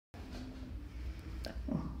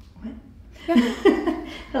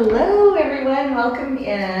Hello, everyone. Welcome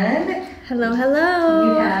in. Hello,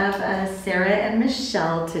 hello. We have Sarah and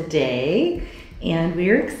Michelle today, and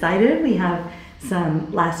we're excited. We have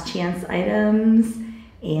some last chance items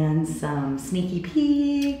and some sneaky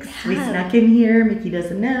peeks. Yeah. We snuck in here. Mickey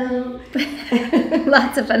doesn't know.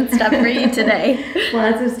 Lots of fun stuff for you today.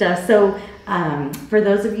 Lots of stuff. So for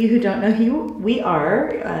those of you who don't know who we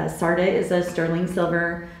are, Sarda is a sterling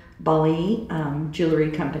silver Bali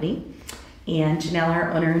jewelry company. And Janelle,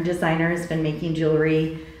 our owner and designer, has been making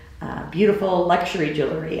jewelry, beautiful luxury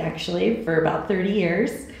jewelry actually, for about 30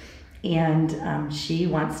 years. And she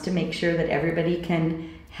wants to make sure that everybody can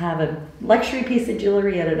have a luxury piece of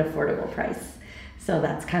jewelry at an affordable price. So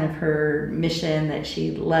that's kind of her mission, that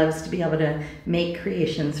she loves to be able to make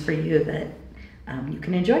creations for you that you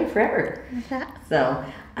can enjoy forever. So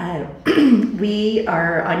we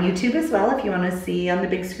are on YouTube as well. If you want to see on the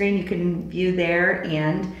big screen, you can view there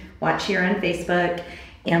and watch here on Facebook.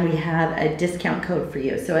 And we have a discount code for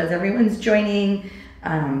you. So as everyone's joining,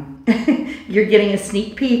 you're getting a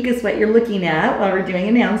sneak peek is what you're looking at while we're doing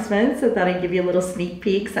announcements. So I thought I'd give you a little sneak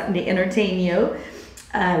peek, something to entertain you.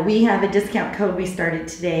 We have a discount code we started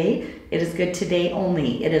today. It is good today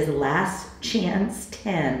only. It is Last Chance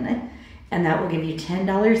 10. And that will give you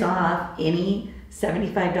 $10 off any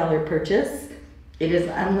 $75 purchase. It is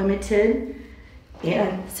unlimited.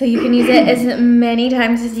 And so you can use it as many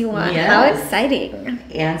times as you want. Yes. How exciting.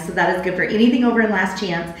 And so that is good for anything over in Last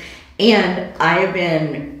Chance. And I have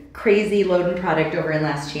been crazy loading product over in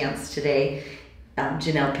Last Chance today.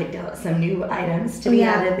 Janelle picked out some new items to be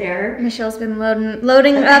added there. Michelle's been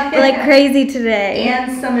loading up like crazy today.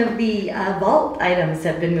 And some of the vault items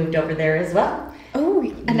have been moved over there as well. Oh,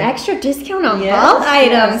 an extra discount on vault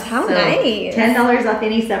items. How nice. $10 off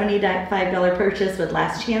any $75 purchase with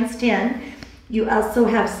Last Chance 10. You also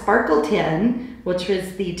have Sparkle 10, which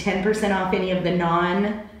is the 10% off any of the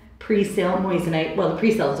non-pre-sale moissanite. Well, the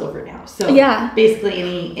pre-sale is over now. So basically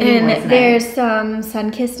any and moissanite. There's some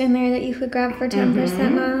Sunkissed in there that you could grab for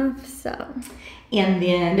 10% off. So. And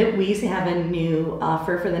then we have a new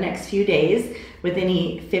offer for the next few days. With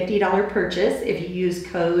any $50 purchase, if you use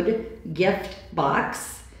code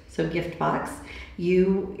GIFTBOX, so GIFTBOX,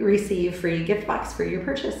 you receive free gift box for your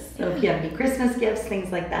purchase. So if you have any Christmas gifts,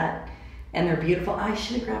 things like that, and they're beautiful. I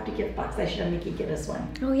should have grabbed a gift box. I should have Mickey get us one.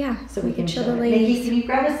 Oh yeah. So we can show the ladies. Mickey, can you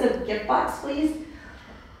grab us a gift box, please?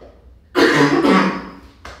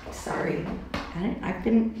 Sorry.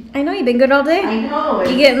 I know you've been good all day. I know.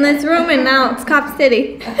 You get in this room and now it's Cop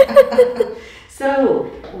City. So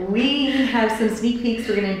we have some sneak peeks.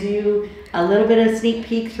 We're going to do a little bit of sneak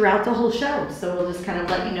peek throughout the whole show. So we'll just kind of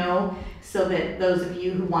let you know so that those of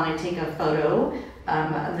you who want to take a photo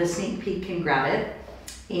of the sneak peek can grab it.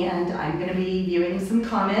 And I'm going to be viewing some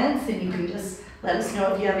comments, and you can just let us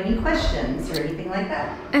know if you have any questions or anything like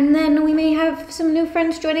that. And then we may have some new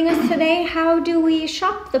friends joining us today. How do we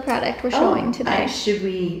shop the product we're showing today? Should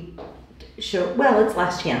we show? Well, it's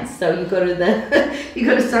Last Chance. So you go to you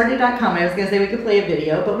go to Sarda.com. I was going to say we could play a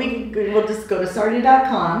video, but we'll just go to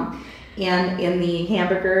Sarda.com. And in the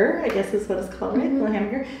hamburger, I guess is what it's called, right? The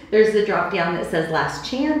hamburger. There's a drop down that says Last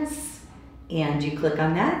Chance. And you click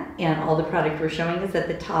on that, and all the product we're showing is at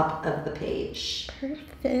the top of the page.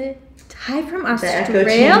 Perfect. Hi from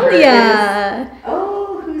Australia.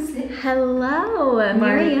 Oh, who's it? Hello,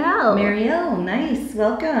 Marielle. Marielle, nice.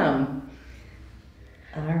 Welcome.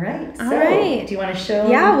 All right. All right. Do you want to show?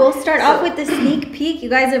 Yeah, we'll start off with the sneak peek. You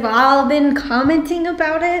guys have all been commenting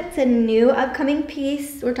about it. It's a new upcoming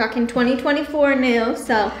piece. We're talking 2024 new.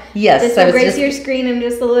 So yes, this will grace your screen in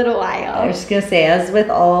just a little while. I was just going to say, as with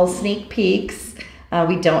all sneak peeks,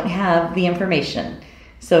 we don't have the information.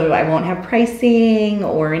 So I won't have pricing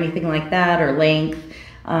or anything like that or length.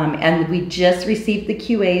 And we just received the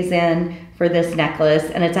QAs in for this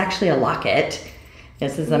necklace, and it's actually a locket.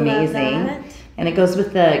 This is amazing. And it goes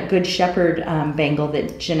with the Good Shepherd bangle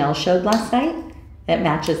that Janelle showed last night. That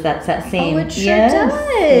matches that same. Oh, it sure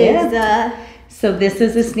does. Yeah. So this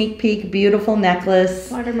is a sneak peek, beautiful necklace.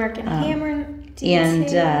 Watermark and hammer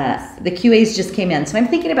details. And the QAs just came in. So I'm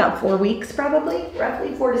thinking about 4 weeks probably,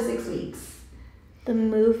 roughly 4 to 6 weeks. The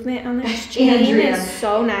movement on this chain is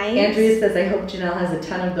so nice. Andrea says, I hope Janelle has a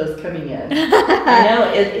ton of those coming in. I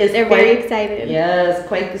know. They're very excited. Yes,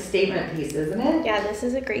 quite the statement piece, isn't it? Yeah, this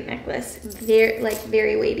is a great necklace.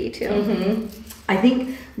 Very weighty too. Mm-hmm. I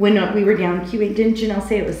think when we were down QA, didn't Janelle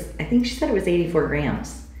say it was, I think she said it was 84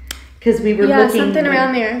 grams. Because we were looking. Yeah, something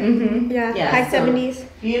around there. Mm-hmm. Yeah, high 70s.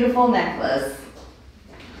 Beautiful necklace.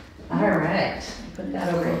 All right. Put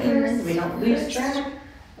that over here so we don't lose track.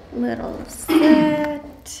 Little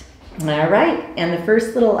set. All right, and the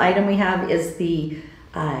first little item we have is the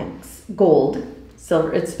gold,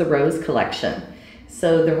 silver. It's the rose collection.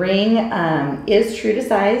 So the ring is true to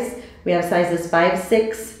size. We have sizes 5,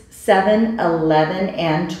 6, 7, 11,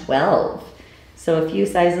 and 12. So a few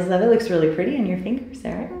sizes of it. Looks really pretty on your finger,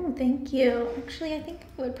 Sarah. Oh, thank you. Actually, I think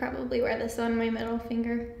I would probably wear this on my middle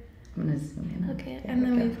finger. I'm gonna zoom in. Okay, and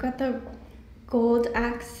then we've got the gold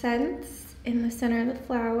accents in the center of the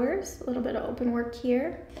flowers. A little bit of open work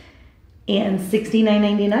here. And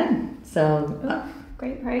 $69.99. So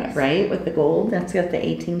great price. Right, with the gold. That's got the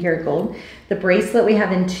 18 karat gold. The bracelet we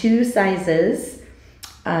have in 2 sizes.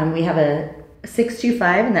 We have a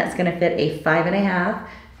 625, and that's going to fit a 5.5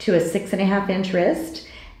 to a 6.5 inch wrist.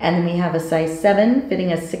 And then we have a size 7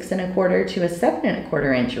 fitting a 6 1/4 to a 7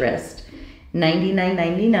 1/4 inch wrist.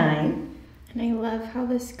 $99.99. And I love how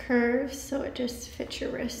this curves, so it just fits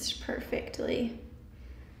your wrist perfectly.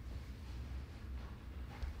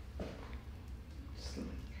 Just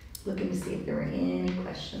looking to see if there were any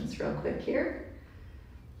questions real quick here.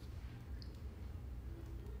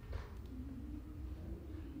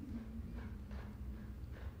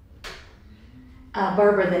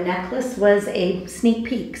 Barbara, the necklace was a sneak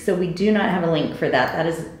peek, so we do not have a link for that. That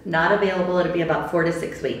is not available. It'll be about 4 to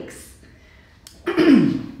 6 weeks.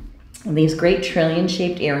 And these great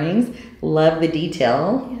trillion-shaped earrings. Love the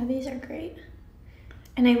detail. Yeah, these are great.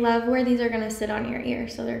 And I love where these are going to sit on your ear.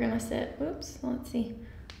 So they're going to sit, whoops, let's see,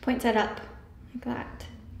 point side up, like that.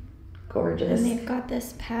 Gorgeous. And they've got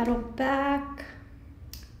this paddle back.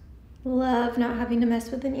 Love not having to mess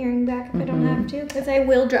with an earring back if I don't have to, because I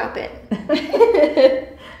will drop it.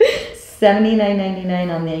 $79.99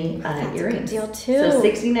 on the That's earrings. a good deal too. So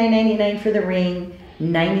 $69.99 for the ring,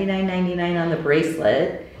 $99.99 on the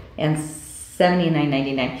bracelet, and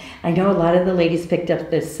 $79.99. I know a lot of the ladies picked up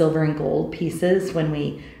the silver and gold pieces when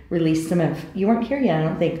we released some of, you weren't here yet, I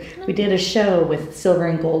don't think. We did a show with silver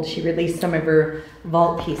and gold. She released some of her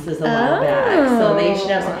vault pieces a while back. So they should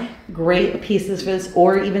have some great pieces for this,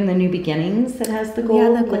 or even the New Beginnings that has the gold.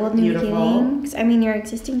 Yeah, the gold New beautiful. Beginnings. I mean, your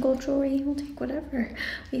existing gold jewelry, we'll take whatever.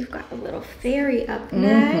 We've got a little fairy up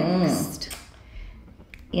next.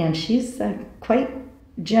 And she's quite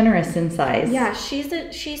generous in size. Yeah, she's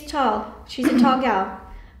tall. She's a tall gal.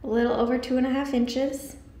 A little over 2.5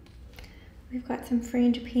 inches. We've got some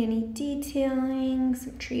frangipani detailing,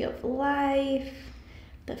 some tree of life,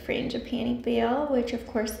 the frangipani veil, which of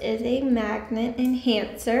course is a magnet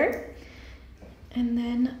enhancer, and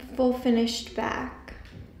then full finished back.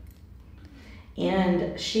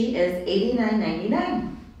 And she is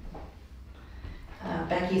 $89.99.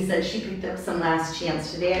 Becky said she picked up some last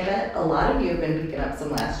chance today. I bet a lot of you have been picking up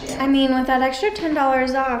some last chance. I mean, with that extra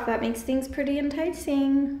 $10 off, that makes things pretty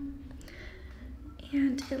enticing.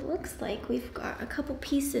 And it looks like we've got a couple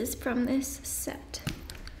pieces from this set.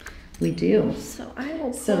 We do. So I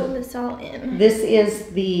will pull this all in. This is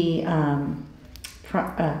the, oh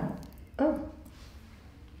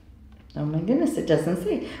my goodness, it doesn't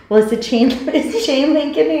say. Well, it's chain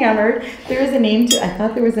link and hammered. There is a name to, I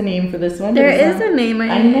thought there was a name for this one. There is a name.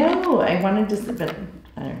 I know, I wanted to, but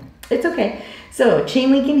I don't know. It's okay. So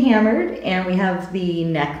chain link and hammered, and we have the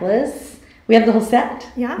necklace. We have the whole set?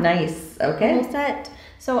 Yeah. Nice, okay. The whole set.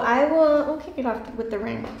 So we'll kick it off with the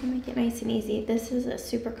ring. We'll make it nice and easy. This is a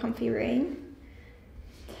super comfy ring.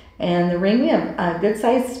 And the ring, we have a good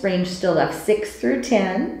size range still left, 6 through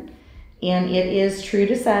 10. And it is true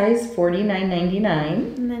to size,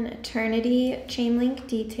 $49.99. And then Eternity chain link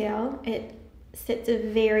detail. It sits a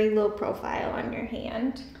very low profile on your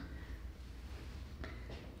hand.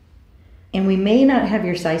 And we may not have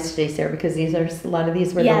your size today, Sarah, because a lot of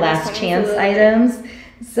these were the last chance absolutely. items.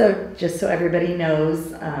 So just so everybody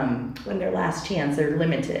knows, when they're last chance, they're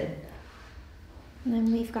limited. And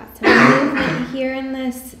then we've got some movement here in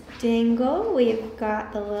this dangle. We've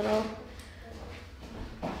got the little...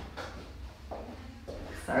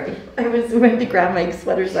 Sorry, I went to grab my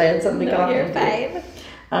sweater so I had something to go on. You're fine.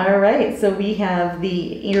 All right, so we have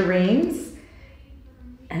the earrings,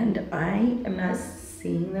 and I am not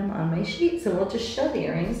seeing them on my sheet, so we'll just show the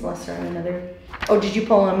earrings. We'll start on another. Oh, did you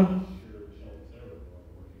pull them?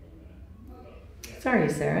 Sorry,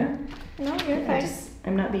 Sarah. No, you're fine.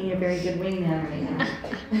 I'm not being a very good wingman right now.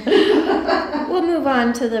 We'll move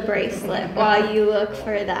on to the bracelet while you look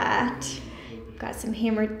for that. Got some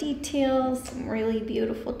hammered details, some really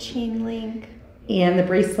beautiful chain link. And the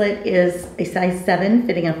bracelet is a size 7,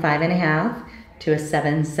 fitting a 5.5 to a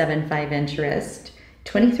 7.75 inch wrist,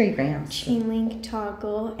 23 grams. Chain link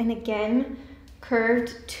toggle, and again,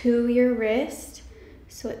 curved to your wrist,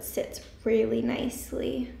 so it sits really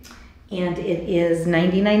nicely. And it is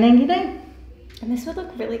 $99.99. And this would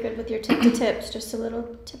look really good with your tip to tips, just a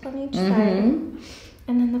little tip on each side.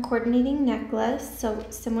 And then the coordinating necklace, so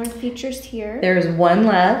similar features here. There's one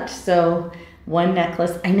left, so one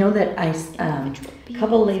necklace. I know that a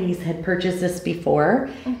couple ladies had purchased this before,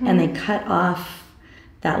 and they cut off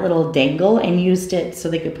that little dangle and used it so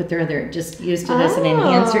they could put their other, just used it as an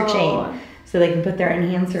enhancer chain, so they can put their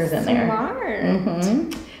enhancers in there. Smart.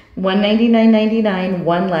 $199.99,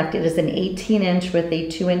 one left. It is an 18-inch with a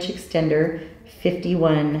 2-inch extender,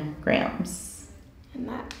 51 grams. And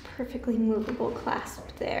that perfectly movable clasp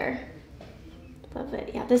there. Love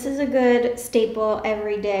it. Yeah, this is a good staple,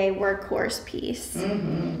 everyday workhorse piece. It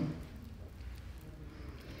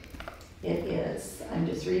is. I'm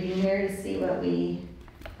just reading here to see what we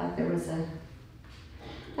thought there was a...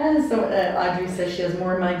 Audrey says she has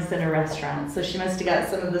more mugs than a restaurant, so she must have got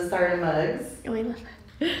some of the Sarda mugs. Oh, I love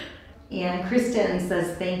that. And Kristen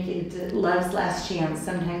says, thank you, loves Last Chance.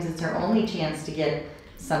 Sometimes it's our only chance to get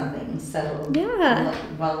something, so yeah,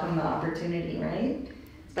 welcome the opportunity, right?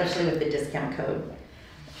 Especially with the discount code.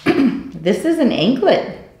 This is an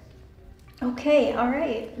anklet. Okay, all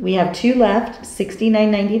right. We have two left,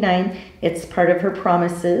 $69.99. It's part of her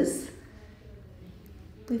promises.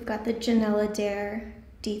 We've got the Janella Dare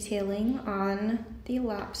detailing on the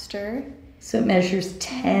lobster. So it measures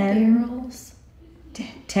 10 barrels.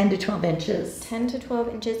 10 to 12 inches. 10 to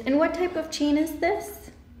 12 inches. And what type of chain is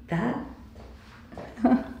this? That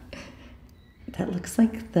looks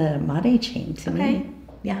like the Made chain to me.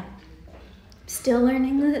 Yeah. Still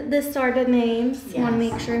learning the Sarda names. Yes. Want to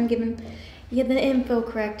make sure I'm giving you the info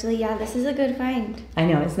correctly. Yeah, this is a good find. I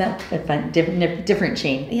know, isn't that a fun, different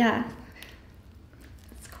chain? Yeah.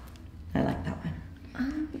 That's cool. I like that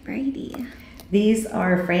one. Alrighty. These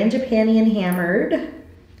are frangipani and hammered.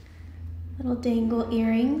 Little dangle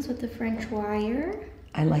earrings with the French wire.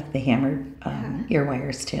 I like the hammered ear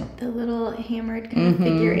wires too. The little hammered kind of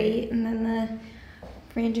figure eight, and then the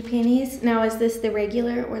frangipanis. Now, is this the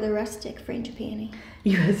regular or the rustic frangipani?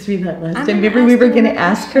 You asked me that last time. Remember, we were going to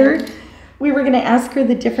ask her. We were going to ask her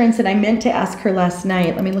the difference, and I meant to ask her last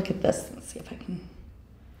night. Let me look at this. Let's see if I can.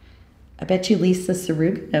 I bet you Lisa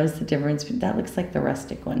Sarug knows the difference. But that looks like the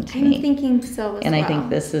rustic one to me. I'm thinking so as and well. I think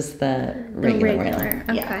this is the regular one.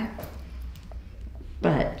 Okay. Yeah.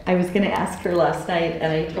 But I was going to ask her last night,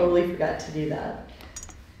 and I totally forgot to do that.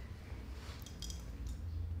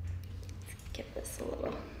 Give this a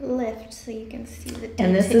little lift so you can see the details.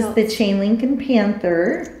 And this is the Chain Link and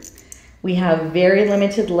Panther. We have very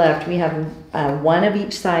limited left. We have one of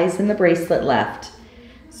each size in the bracelet left.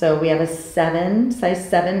 So we have a 7, size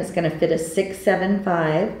 7. It's going to fit a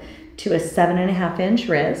 6.75 to a 7.5 inch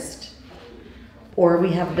wrist. Or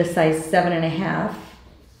we have the size 7.5.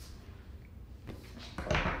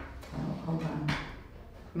 Hold on.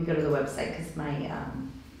 Let me go to the website because my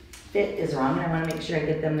fit is wrong and I want to make sure I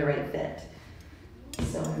get them the right fit.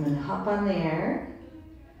 So I'm going to hop on there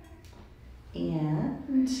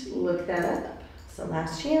and look that up. So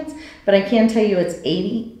Last Chance. But I can tell you it's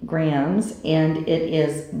 80 grams and it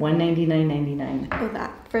is $199.99. Oh,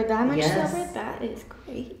 for that much yes. silver? That is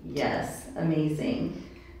great. Yes, amazing.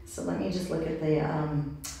 So let me just look at the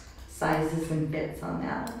sizes and fits on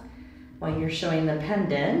that while you're showing the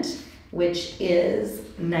pendant, which is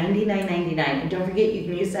 $99.99. And don't forget you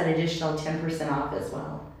can use that additional 10% off as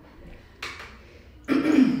well.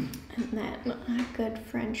 And then a good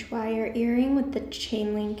French wire earring with the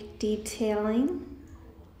chain link detailing.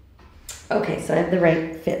 Okay, so I have the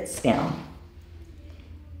right fits now.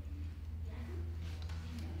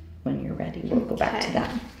 When you're ready, we'll go back to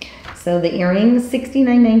that. So the earring was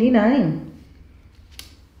 $69.99.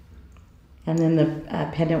 And then the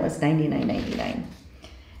pendant was $99.99.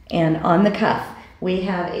 And on the cuff, we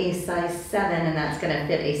have a size 7, and that's going to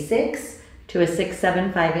fit a 6 to a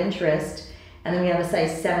 6.75 inch wrist. And then we have a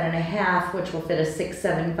size 7.5, which will fit a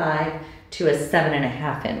 6.75 to a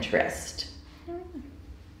 7.5 inch wrist.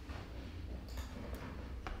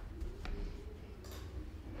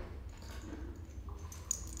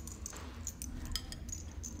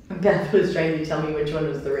 Beth was trying to tell me which one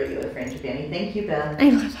was the regular frangipani. Thank you, Beth. I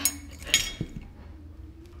love that.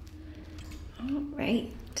 All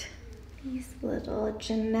right. These little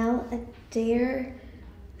Janelle Adair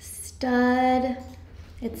stud.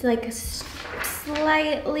 It's like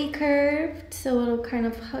slightly curved, so it'll kind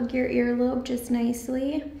of hug your earlobe just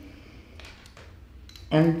nicely.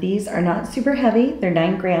 And these are not super heavy. They're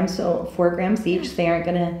 9 grams, so 4 grams each. They aren't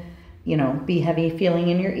gonna, be heavy feeling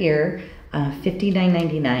in your ear.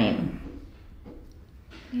 $59.99.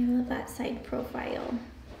 I love that side profile.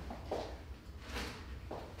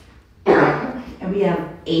 And we have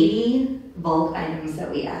 80 bulk items that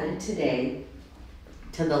we added today.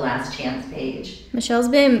 to the last chance page. Michelle's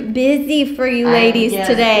been busy for you ladies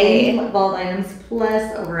today. 80 vault items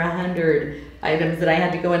plus over 100 items that I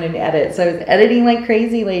had to go in and edit. So I was editing like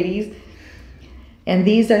crazy, ladies. And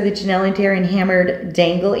these are the Janelle & Darren hammered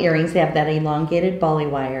dangle earrings. They have that elongated bally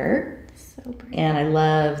wire. So pretty. And I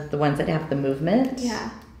love the ones that have the movement.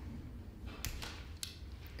 Yeah.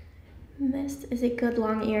 This is a good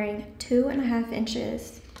long earring, 2.5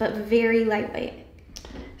 inches, but very lightweight.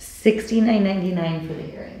 $69.99 for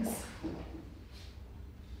the earrings.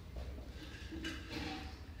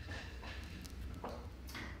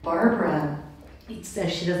 Barbara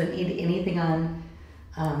says she doesn't need anything on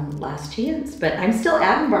last chance, but I'm still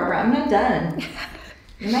adding, Barbara. I'm not done.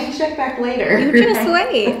 You might check back later. You just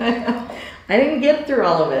wait. I didn't get through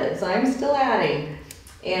all of it, so I'm still adding.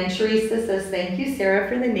 And Teresa says, thank you, Sarah,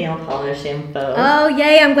 for the nail polish info. Oh,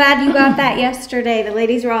 yay. I'm glad you got that yesterday. The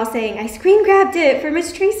ladies were all saying, I screen grabbed it for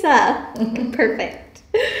Miss Teresa. Perfect.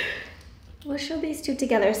 We'll show these two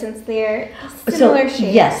together since they're similar shapes.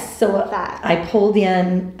 Yes, so that. I pulled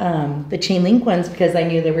in the chain link ones because I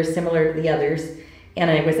knew they were similar to the others,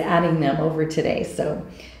 and I was adding them over today. So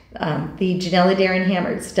the Janelle & Darren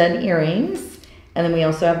hammered stud earrings, and then we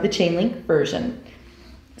also have the chain link version,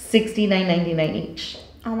 $69.99 each.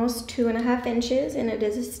 Almost 2.5 inches, and it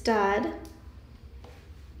is a stud.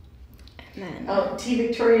 And then Oh, T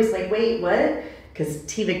Victoria's like, wait, what? Because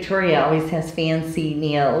T Victoria always has fancy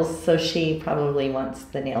nails, so she probably wants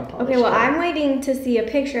the nail polish. okay, well, color. I'm waiting to see a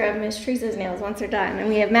picture of Miss Teresa's nails once they're done, and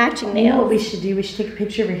we have matching nails. What we should do, we should take a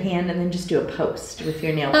picture of your hand and then just do a post with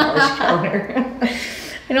your nail polish color.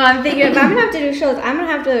 I know, I'm thinking if I'm gonna have to do shows, I'm gonna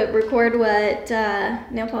have to record what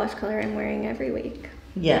nail polish color I'm wearing every week.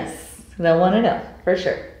 Yes, they'll want to know, for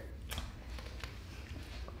sure.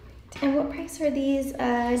 And what price are these?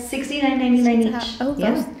 $69.99 each. Oh,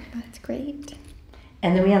 yeah. That's great.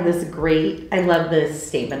 And then we have this great, I love this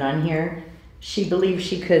statement on here. She believed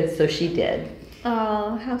she could, so she did.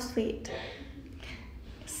 Oh, how sweet.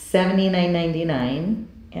 $79.99.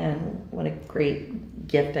 And what a great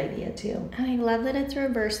gift idea, too. And I love that it's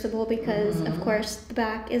reversible because, of course, the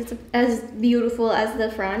back is as beautiful as the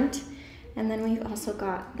front. And then we've also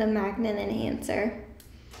got the magnet enhancer.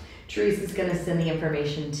 Teresa's going to send the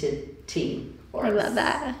information to T for I us. love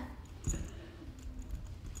that.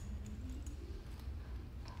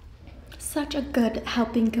 Such a good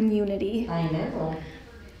helping community. I know.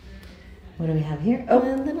 What do we have here? Oh,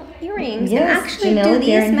 Oh, little earrings. Yes, And actually, Janelle do and these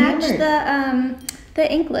Darren match hammered.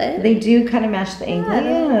 the anklet? they do kind of match the anklet.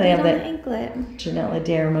 Yeah, they have on the that anklet. Janelle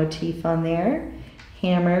Adair motif on there.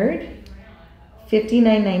 Hammered.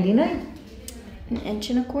 $59.99.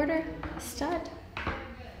 1.25 inches stud.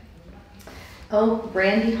 Oh,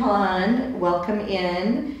 Brandy Hahn, welcome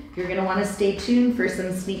in. You're going to want to stay tuned for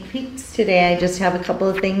some sneak peeks today. I just have a couple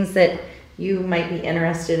of things that you might be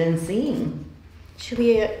interested in seeing. Should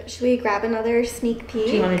we grab another sneak peek?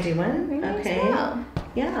 Do you want to do one? We might as Okay. well.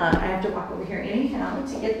 Yeah, I have to walk over here anyhow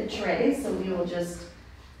to get the tray, so we will just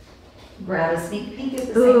grab a sneak peek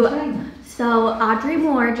at the Ooh. same time. So Audrey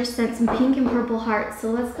Moore just sent some pink and purple hearts.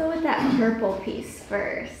 So let's go with that purple piece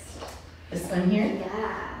first. This one here?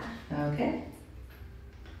 Yeah. Okay.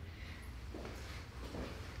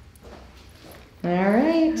 All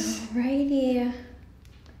right. Alrighty. Look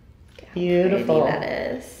how Beautiful. pretty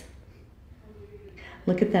that is.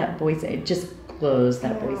 Look at that it just glows,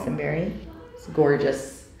 that boysenberry. It's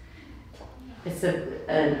gorgeous. It's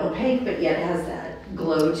an opaque, but yet it has that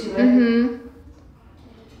glow to it. Mm-hmm.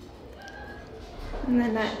 And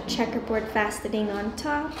then that checkerboard faceting on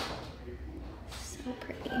top. So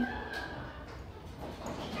pretty.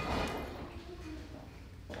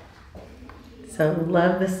 So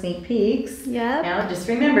love the sneak peeks. Yep. Now just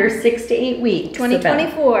remember, 6 to 8 weeks.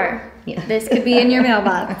 2024. Yeah. This could be in your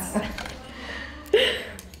mailbox.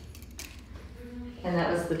 And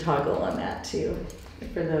that was the toggle on that too,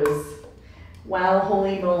 for those. Wow,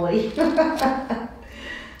 holy moly.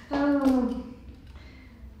 Oh.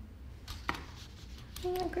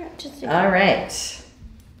 All right.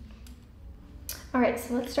 All right,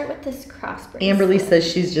 so let's start with this cross bracelet. Amberly says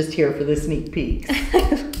she's just here for the sneak peeks.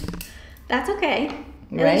 That's okay. At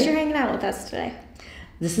Right? least you're hanging out with us today.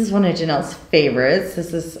 This is one of Janelle's favorites.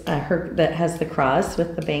 This is her that has the cross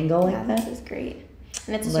with the bangle Yeah, like this that. is great.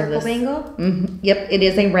 And it's a Love circle this. bangle. Mm-hmm. Yep, it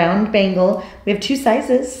is a round bangle. We have two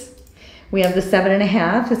sizes. We have the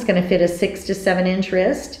 7.5. It's going to fit a 6 to 7 inch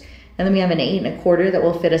wrist, and then we have an 8.25 that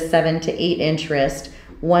will fit a 7 to 8 inch wrist.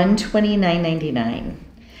 $129.99.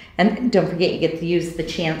 And don't forget, you get to use the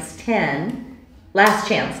chance 10, last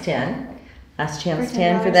chance 10 for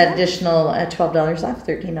that off? additional $12 off,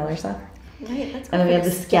 $13 off. Right, let's go. And then we for have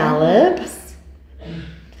the scallops.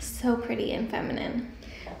 So pretty and feminine.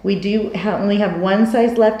 We do only have one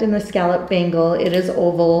size left in the scallop bangle. It is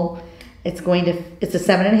oval. It's a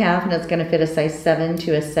 7.5, and it's going to fit a size 7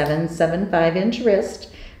 to a 7.75 inch wrist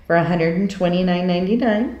for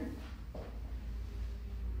 $129.99.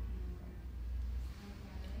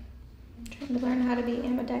 Trying to learn how to be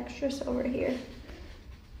ambidextrous over here.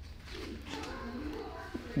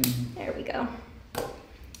 There we go.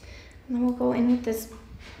 And then we'll go in with this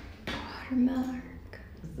watermark.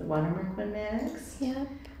 This is the watermark one next. Yep.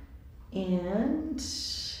 And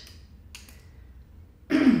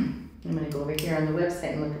I'm going to go over here on the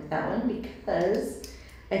website and look at that one because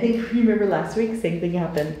I think remember last week, same thing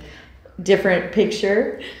happened. Different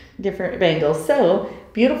picture, different bangles. So,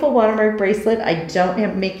 beautiful watermark bracelet. I don't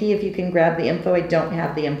have, Mickey, if you can grab the info. I don't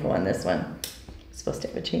have the info on this one. I'm supposed to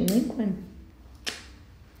have a chain link one.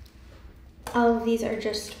 All of these are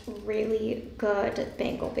just really good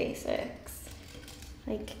bangle basics.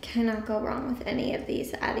 Like, cannot go wrong with any of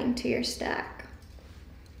these adding to your stack.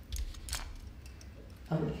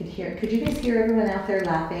 Oh, we could hear. Could you guys hear everyone out there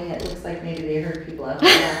laughing? It looks like maybe they heard people out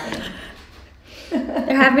there laughing.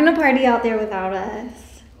 They're having a party out there without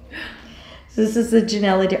us. So this is the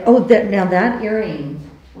Janella. Oh, now that earring.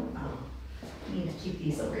 Oh, I need to keep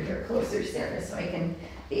these over here closer, Sarah, so I can.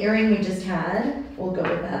 The earring we just had, we'll go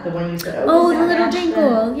with that. The one you said. Oh, the little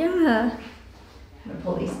dangle. Yeah. I'm gonna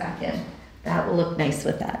pull these back in. That will look nice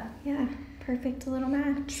with that. Yeah, perfect little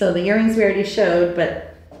match. So the earrings we already showed,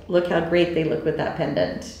 but look how great they look with that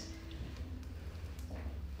pendant.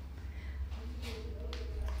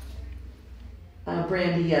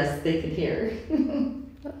 Brandy, yes, they can hear.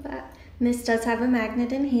 Love that. And this does have a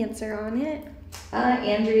magnet enhancer on it.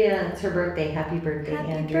 Andrea, it's her birthday. Happy birthday,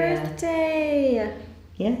 Andrea. Happy birthday.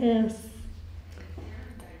 Yes.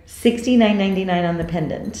 $69.99 on the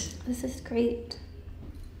pendant. This is great.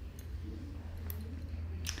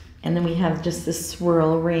 And then we have just the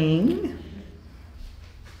swirl ring.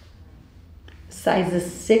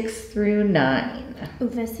 Sizes 6 through 9. Ooh,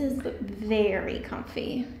 this is very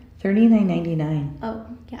comfy. $39.99. Oh,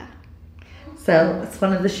 yeah. So it's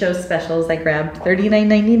one of the show specials. I grabbed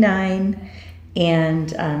 $39.99.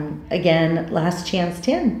 And again, last chance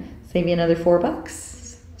 10. Save you another $4.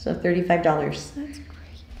 So $35. That's great.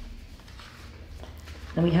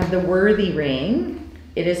 Then we have the Worthy ring.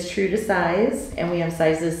 It is true to size, and we have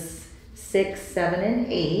sizes 6, 7, and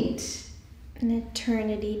 8. An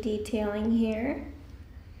eternity detailing here.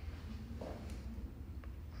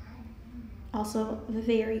 Also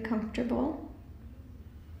very comfortable.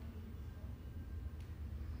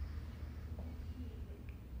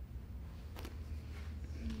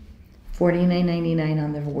 $49.99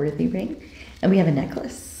 on the Worthy ring. And we have a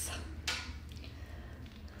necklace.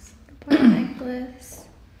 Necklace.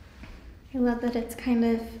 I love that it's kind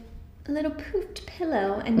of a little poofed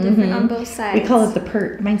pillow and different on both sides. We call it the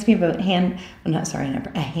purse. Reminds me of a handbag.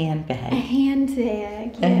 A handbag. A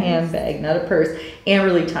handbag. A handbag, not a purse. Anne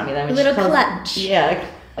really taught me that. A little clutch. Yeah,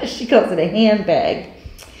 she calls it a handbag.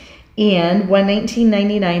 And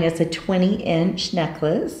 $119.99 is a 20-inch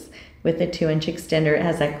necklace with a 2-inch extender. It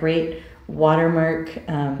has that great watermark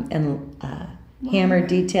and hammer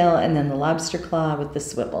detail, and then the lobster claw with the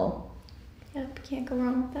swivel. Yep, can't go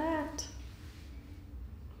wrong with that.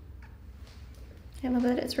 I love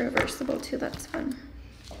that it's reversible too. That's fun.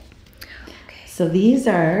 Okay. So these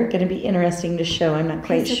are going to be interesting to show. I'm not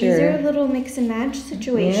quite so sure. These are a little mix and match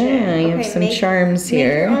situation. Yeah, you have some charms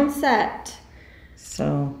here. Make your own set.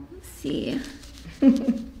 So let's see.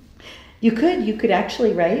 You could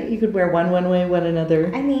actually, right? You could wear one way, one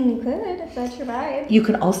another. I mean, you could if that's your vibe. You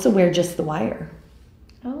could also wear just the wire.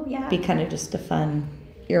 Oh yeah. Be kind of just a fun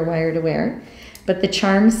ear wire to wear. But the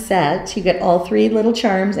charm set, you get all 3 little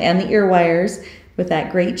charms and the ear wires with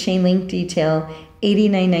that great chain link detail,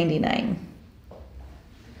 $89.99.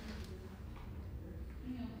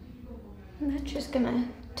 And that's just gonna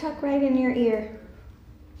tuck right in your ear.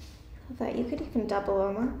 I thought you could even double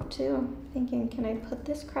them up too. Thinking, can I put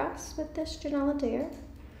this cross with this Janella Dare?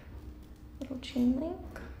 Little chain link.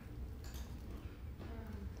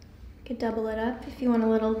 You could double it up if you want a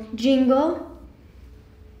little jingle.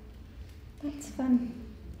 That's fun.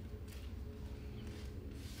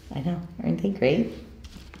 I know, aren't they great?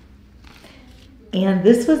 And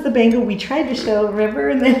this was the bangle we tried to show, remember?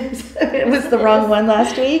 And then it was the wrong one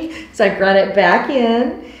last week. So I brought it back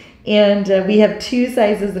in. And we have 2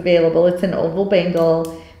 sizes available. It's an oval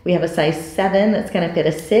bangle. We have a size 7 that's going to fit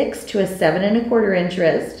a 6 to a 7.25 inch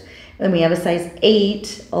wrist. And then we have a size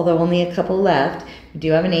 8, although only a couple left. We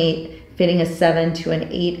do have an 8, fitting a 7 to an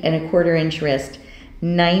 8.25 inch wrist.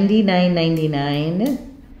 $99.99.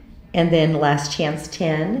 And then last chance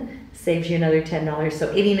 10 saves you another $10. So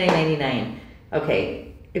 $89.99.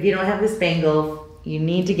 Okay, if you don't have this bangle, you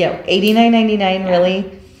need to get $89.99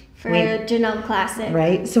 really. For a Janelle Classic.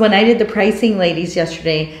 Right. So when I did the pricing, ladies,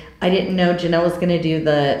 yesterday, I didn't know Janelle was going to do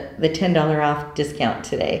the $10 off discount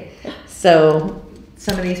today. So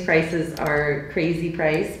some of these prices are crazy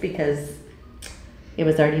price because it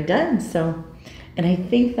was already done. So, and I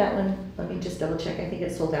think that one, let me just double check. I think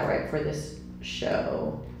it sold out right for this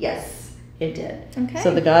show. Yes, it did. Okay.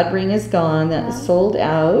 So the God ring is gone. That was sold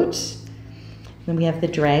out. Then we have the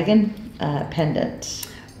dragon pendant.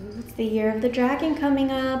 It's the year of the dragon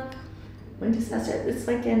coming up. When does that start? It's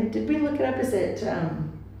like in, did we look it up? Is it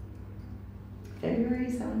February?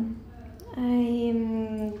 Is that one? I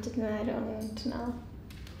don't know.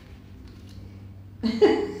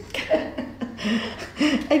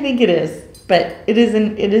 I think it is. But it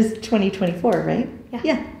is 2024, right? Yeah.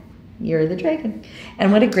 Yeah. Year of the dragon.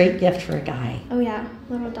 And what a great gift for a guy. Oh yeah,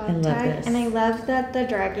 little dog I love tag. this. And I love that the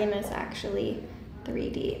dragon is actually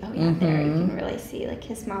 3D. Oh yeah, there you can really see like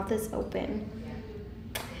his mouth is open.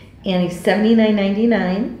 And he's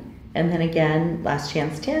 $79.99. And then again, last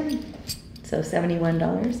chance 10. So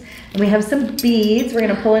 $71. And we have some beads. We're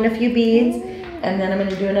gonna pull in a few beads. And then I'm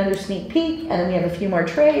gonna do another sneak peek. And then we have a few more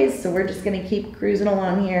trays. So we're just gonna keep cruising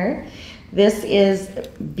along here. This is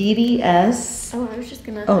BDS. Oh, I was just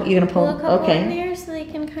gonna. Oh, you're gonna pull? A couple Okay. in there so they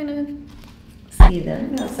can kind of See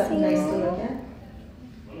them. That's something nice to look at.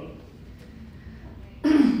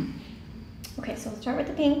 Okay, so we'll start with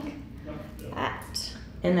the pink.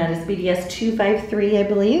 And that is BDS 253, I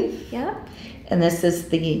believe. Yep. And this is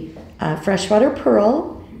the freshwater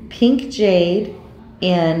pearl, pink jade,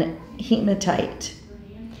 and hematite.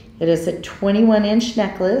 It is a 21-inch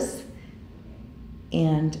necklace,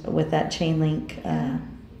 and with that chain link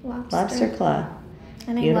lobster claw.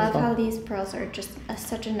 And I Beautiful. love how these pearls are just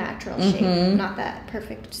such a natural shape, not that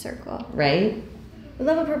perfect circle. Right? We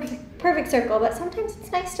love a perfect circle, but sometimes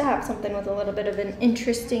it's nice to have something with a little bit of an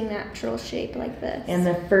interesting natural shape like this. And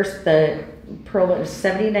the pearl was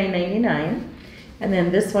 $79.99. And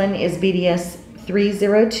then this one is BDS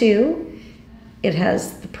 302. It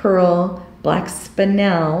has the pearl, black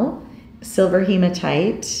spinel, silver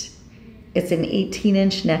hematite. It's an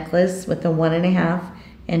 18-inch necklace with a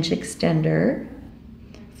 1.5-inch extender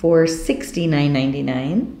for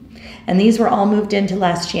 $69.99. And these were all moved into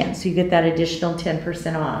last chance, so you get that additional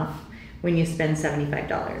 10% off when you spend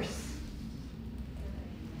 $75.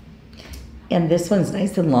 And this one's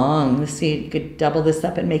nice and long. Let's see, you could double this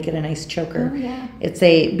up and make it a nice choker. Oh, yeah. It's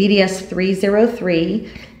a BDS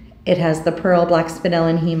 303. It has the pearl, black spinel,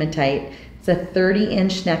 and hematite. It's a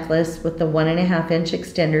 30-inch necklace with the 1.5-inch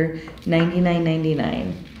extender,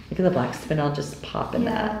 $99.99. Look at the black spinel just popping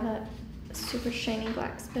that. Yeah, that super shiny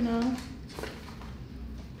black spinel.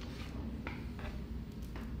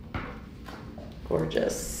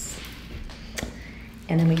 Gorgeous.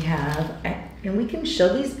 And then we have, and we can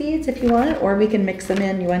show these beads if you want, or we can mix them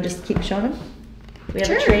in. You want to just keep showing them? We have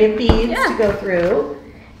a tray of beads to go through.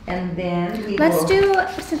 And then we Let's do,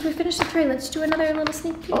 since we finished the tray, let's do another little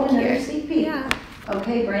sneak peek. Oh, another sneak peek. Yeah.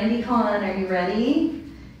 Okay, Brandy Hahn, are you ready?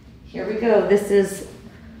 Here we go. This is,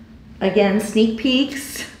 again, sneak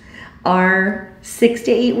peeks are 6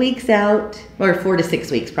 to 8 weeks out, or 4 to 6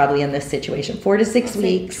 weeks probably in this situation. 4 to 6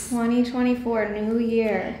 weeks. 2024, new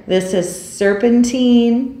year. This is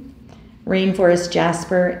serpentine, rainforest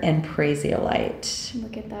jasper, and praisiolite.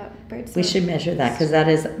 Look at that bird. We should measure that because that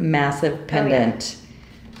is massive pendant.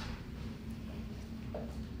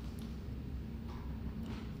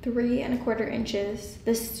 3 1/4 inches.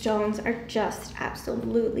 The stones are just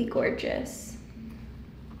absolutely gorgeous.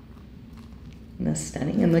 And that's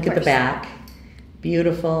stunning. And look at the back.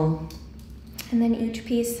 Beautiful. And then each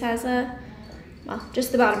piece has a, well,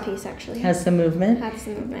 just the bottom piece actually. Has some movement. Has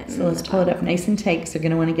some movement. So let's pull it up nice and tight because we're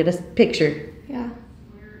going to want to get a picture. Yeah.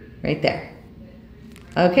 Right there.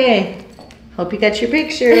 Okay. Hope you got your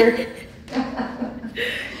picture.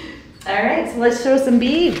 All right, so let's show some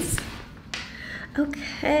beads.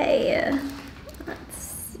 Okay.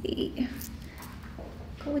 Let's see.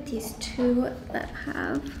 Go with these two that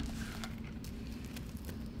have.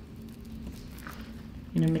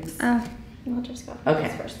 You know, mix. I'll just go with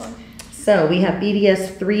this first one. So we have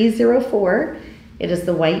BDS 304. It is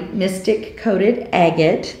the white mystic coated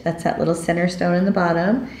agate. That's that little center stone in the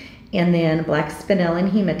bottom. And then black spinel and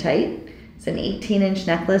hematite. It's an 18-inch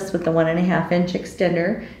necklace with the 1.5-inch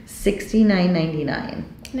extender, $69.99.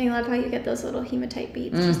 And I love how you get those little hematite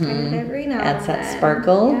beads just kind of every now and then. Adds that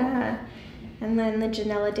sparkle. Yeah. And then the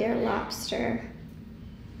Janelle Dare lobster.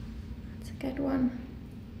 That's a good one.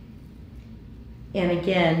 And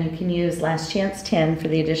again, you can use last chance 10 for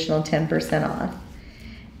the additional 10% off.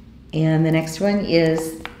 And the next one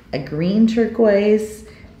is a green turquoise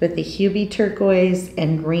with the Hubie turquoise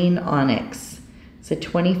and green onyx. It's a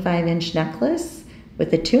 25-inch necklace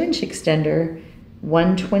with a 2-inch extender,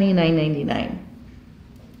 $129.99.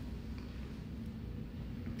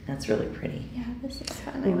 That's really pretty. Yeah, this is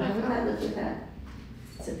fun. Ooh, how would that look with that?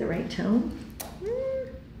 Is it the right tone?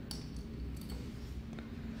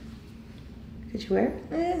 Could you wear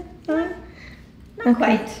it? Not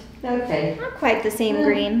quite. Okay. Not quite the same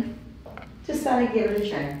green. Just thought I'd give it a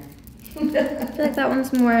try. I feel like that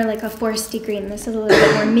one's more like a foresty green. This is a little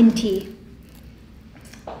bit more minty.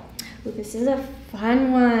 Ooh, this is a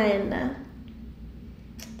fun one.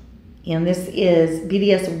 And this is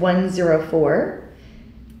BDS 104.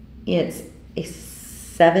 It's a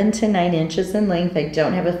 7 to 9 inches in length. I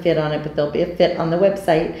don't have a fit on it, but there'll be a fit on the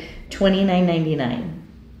website. $29.99.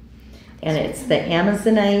 And it's the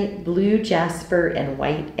Amazonite, blue jasper, and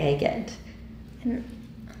white agate. And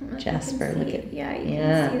Jasper, look at you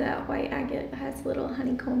can see that white agate has a little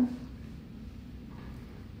honeycomb.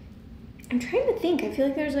 I'm trying to think. I feel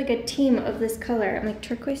like there's like a team of this color. I'm like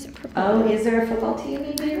turquoise and purple. Oh, is there a football team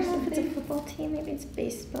maybe I or don't know if it's a something? football team. Maybe it's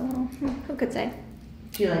baseball. Who could say?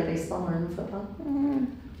 Do you like baseball more than football?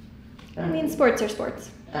 I mean, sports are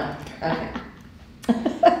sports. Oh, okay.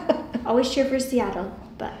 Always cheer for Seattle,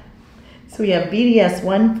 but. So we have BDS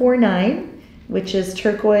 149, which is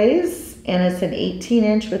turquoise, and it's an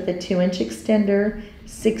 18-inch with a 2-inch extender,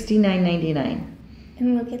 $69.99.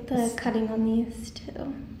 And look at the cutting on these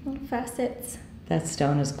too. Little facets. That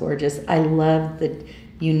stone is gorgeous. I love the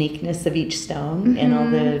uniqueness of each stone and all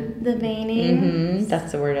the veining.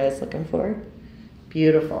 That's the word I was looking for.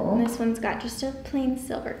 Beautiful. And this one's got just a plain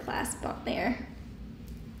silver clasp on there.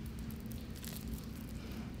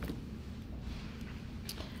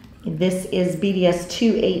 This is BDS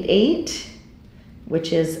 288,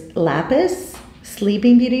 which is lapis,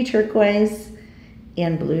 sleeping beauty turquoise,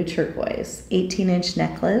 and blue turquoise. 18-inch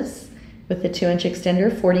necklace with a 2-inch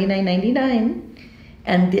extender, $49.99.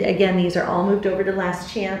 And again, these are all moved over to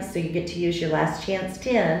last chance, so you get to use your last chance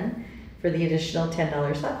 10 for the additional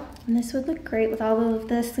 $10 off. And this would look great with all of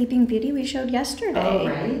the Sleeping Beauty we showed yesterday. Oh,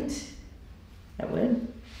 right. That would.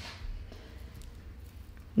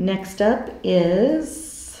 Next up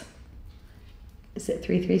is it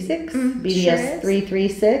 336? BDS sure is.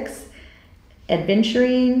 336,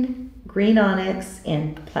 Adventuring, Green Onyx,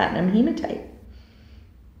 and Platinum Hematite.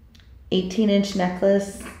 18-inch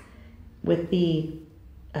necklace with the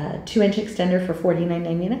 2-inch extender for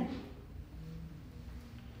 $49.99.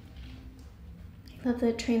 I love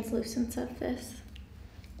the translucence of this.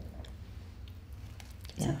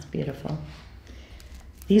 Yeah, it's beautiful.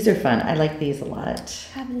 These are fun. I like these a lot.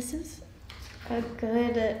 Yeah, this is a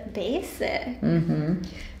good basic.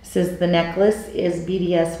 Says the necklace is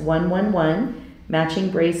BDS 111,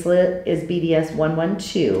 matching bracelet is BDS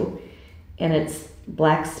 112, and it's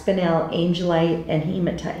black spinel, angelite, and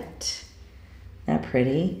hematite. Isn't that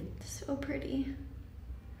pretty? So pretty.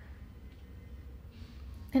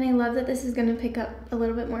 And I love that this is going to pick up a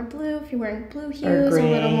little bit more blue if you're wearing blue hues, a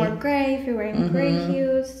little more gray if you're wearing gray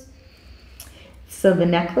hues. So the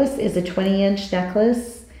necklace is a 20-inch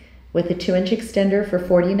necklace with a 2-inch extender for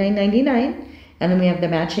 $49.99. And then we have the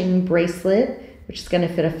matching bracelet, which is going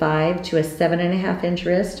to fit a 5 to a 7.5-inch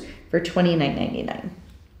wrist for $29.99.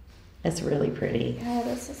 That's really pretty. Yeah,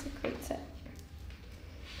 this is a great set.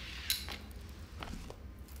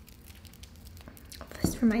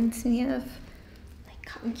 This reminds me of like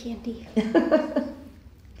cotton candy. It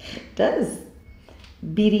does.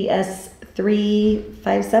 BDS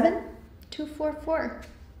 357? 244.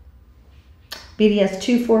 BDS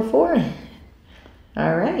 244.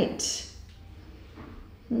 All right.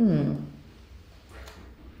 I'm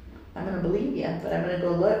going to believe you, but I'm going to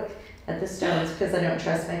go look at the stones because I don't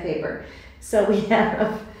trust my paper. So we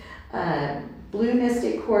have blue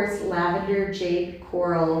mystic quartz, lavender, jade,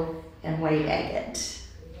 coral, and white agate.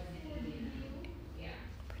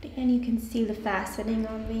 Pretty, and you can see the faceting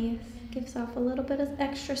on these. Gives off a little bit of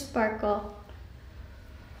extra sparkle.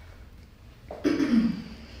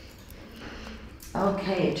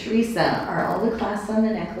 Okay, Teresa, are all the clasps on the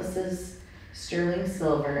necklaces sterling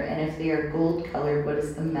silver? And if they are gold colored, what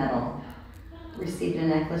is the metal? Received a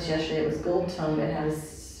necklace yesterday. It was gold toned but had a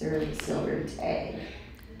sterling silver tag.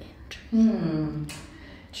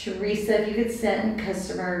 Teresa, if you could send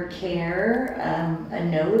customer care a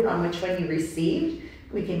note on which one you received,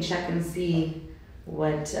 we can check and see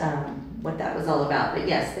what that was all about. But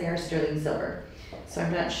yes, they are sterling silver. So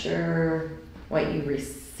I'm not sure what you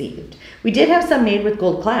received. We did have some made with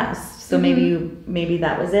gold clasps, so maybe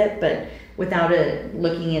that was it, but without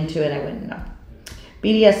looking into it, I wouldn't know.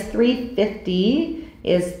 BDS 350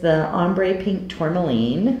 is the ombre pink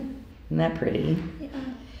tourmaline. Isn't that pretty? Yeah.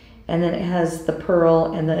 And then it has the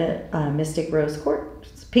pearl and the mystic rose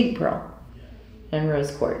quartz, pink pearl and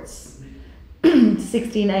rose quartz.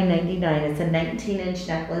 $69.99. It's a 19-inch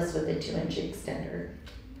necklace with a 2-inch extender.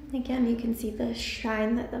 Again, you can see the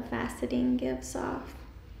shine that the faceting gives off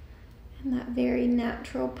and that very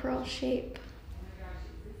natural pearl shape.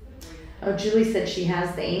 Oh, Julie said she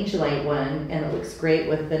has the Angelite one, and it looks great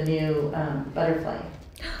with the new butterfly.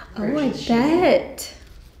 Oh, I bet.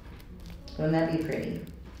 Wouldn't that be pretty?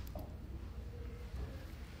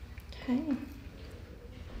 Okay.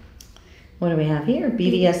 What do we have here?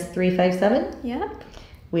 BDS 357. Yep.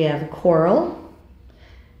 We have coral,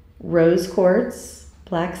 rose quartz,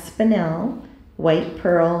 black spinel, white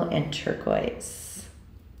pearl, and turquoise.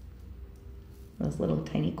 Those little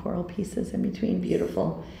tiny coral pieces in between,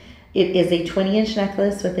 beautiful. It is a 20-inch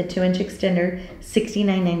necklace with a 2-inch extender,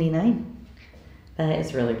 $69.99. That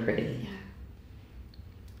is really pretty.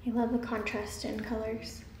 Yeah. I love the contrast in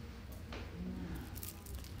colors.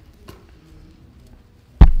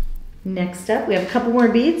 Next up, we have a couple more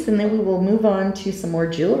beads, and then we will move on to some more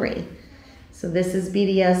jewelry. So this is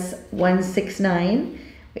BDS 169.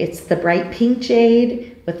 It's the bright pink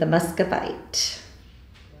jade with the muscovite.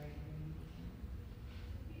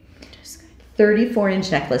 34-inch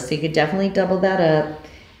necklace, so you could definitely double that up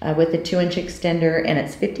with a 2-inch extender, and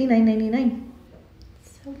it's $59.99.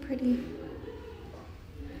 So pretty.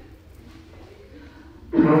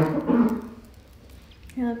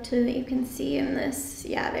 I love too that you can see in this.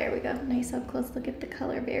 Yeah, there we go. Nice up close. Look at the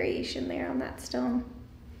color variation there on that stone.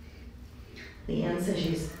 Leanne says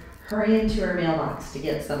she's hurrying to her mailbox to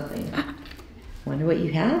get something. Wonder what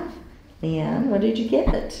you have? Leanne, what did you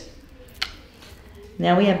get?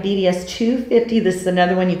 Now we have BDS 250. This is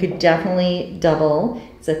another one you could definitely double.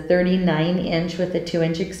 It's a 39-inch with a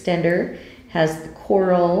 2-inch extender. Has the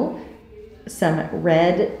coral, some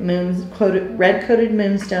red coated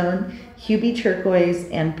moonstone, Hubie turquoise,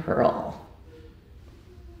 and pearl.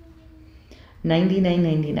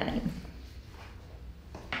 $99.99.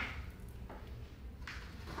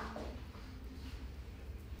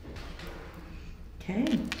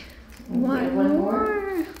 Okay. One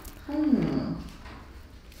more.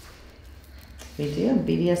 We do.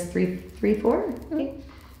 BDS 334. Okay.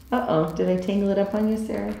 Uh-oh. Did I tangle it up on you,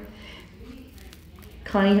 Sarah?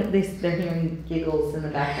 Connie, they're hearing giggles in the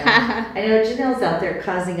background. I know Janelle's out there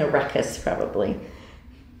causing a ruckus, probably.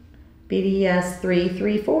 BDS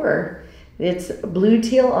 334. It's blue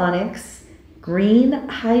teal onyx, green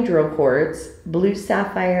hydro quartz, blue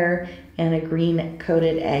sapphire, and a green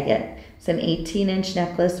coated agate. It's an 18-inch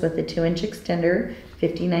necklace with a 2-inch extender,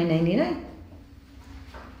 $59.99.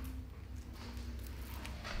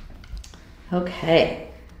 Okay,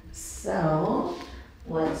 so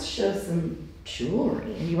let's show some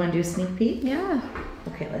jewelry. You want to do a sneak peek? Yeah.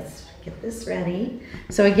 Okay, let's get this ready.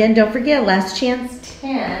 So again, don't forget, last chance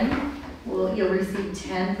 10. Well, you'll receive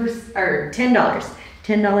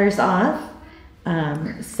 $10 off,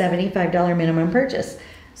 $75 minimum purchase.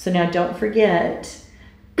 So now don't forget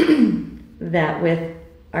that with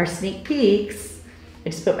our sneak peeks,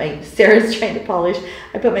 Sarah's trying to polish.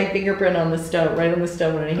 I put my fingerprint on the stone, right on the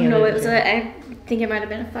stone when I handed No, it to her. I think it might have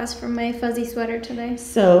been a fuss from my fuzzy sweater today.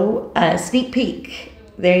 So, sneak peek.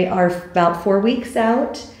 They are about 4 weeks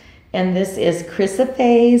out, and this is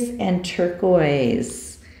chrysoprase and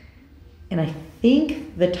turquoise. And I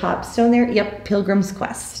think the top stone there, yep, Pilgrim's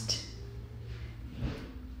Quest.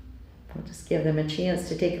 I'll just give them a chance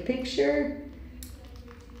to take a picture.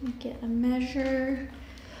 Get a measure.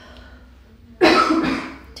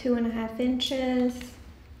 2.5 inches.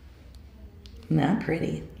 Isn't that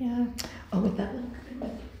pretty? Yeah. Oh, would that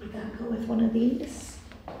go with one of these?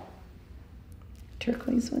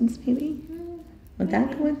 Turquoise ones, maybe? Would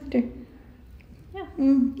that go with? Yeah.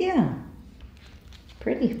 Yeah.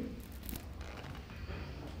 Pretty.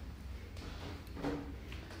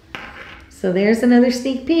 So there's another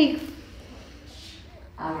sneak peek.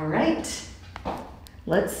 All right.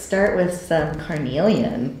 Let's start with some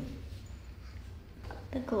carnelian.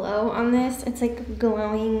 The glow on this, it's like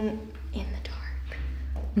glowing in the dark.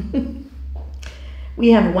 We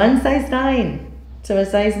have one size 9. So a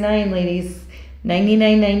size 9, ladies.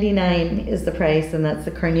 $99.99 is the price, and that's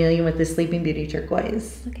the carnelian with the Sleeping Beauty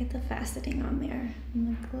turquoise. Look at the faceting on there.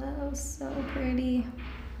 And the glow, so pretty.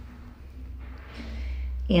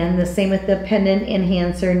 And the same with the pendant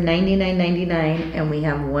enhancer, $99.99, and we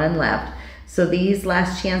have one left. So these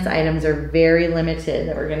last chance items are very limited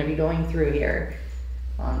that we're going to be going through here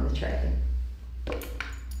on the tray.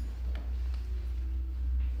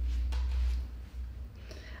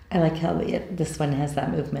 I like how this one has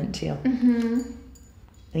that movement too. Mm-hmm.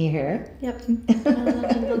 You hear it? Yep. A little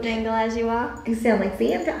jingle jangle as you walk. You sound like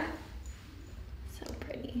Santa.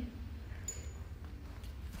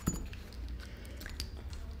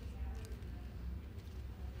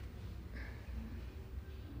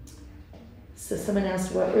 So someone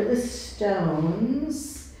asked, what were the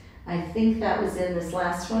stones? I think that was in this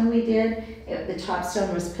last one we did. The top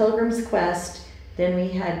stone was Pilgrim's Quest. Then we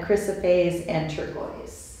had chrysoprase and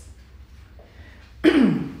turquoise.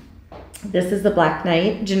 This is the Black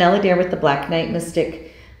Knight. Janelle Adair with the Black Knight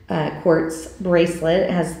Mystic quartz bracelet.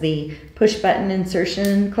 It has the push button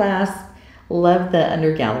insertion clasp. Love the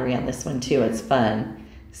under gallery on this one too. It's fun.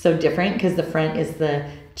 So different because the front is the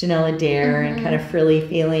Janelle Adair and kind of frilly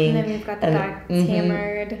feeling. And then we've got the back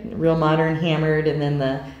hammered. Real modern hammered, and then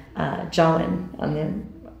the Jawan on the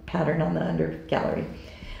pattern on the under gallery.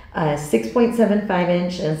 6.75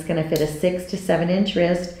 inch, and it's going to fit a 6 to 7 inch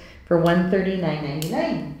wrist for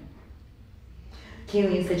 $139.99.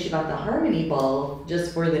 Kayleen said she bought the Harmony ball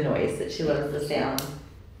just for the noise, that she loves the sound.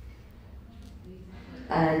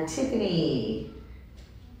 Tiffany,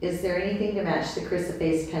 is there anything to match the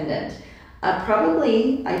chrysoprase pendant?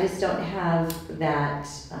 Probably. I just don't have that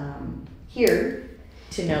here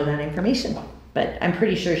to know that information, but I'm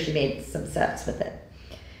pretty sure she made some sets with it.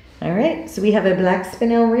 All right, so we have a black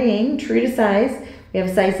spinel ring, true to size. We have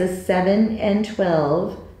sizes 7 and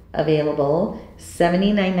 12 available,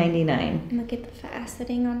 $79.99. Look at the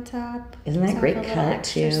faceting on top. Isn't that great cut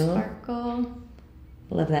too? Sparkle.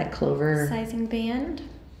 Love that clover. Sizing band.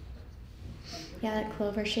 Yeah, that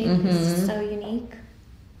clover shape is so unique.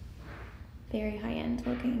 Very high-end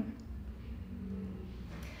looking.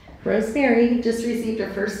 Rosemary just received her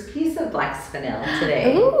first piece of black spinel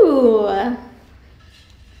today. Ooh!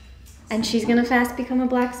 And she's going to fast become a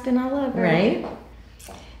black spinel lover. Right?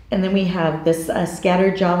 And then we have this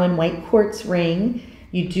scattered Jawan white quartz ring.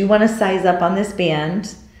 You do want to size up on this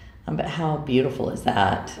band, but how beautiful is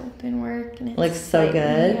that? Open work, and it looks so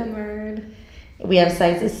good. Hammered. We have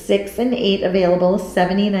sizes 6 and 8 available,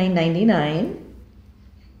 $79.99.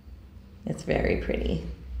 It's very pretty.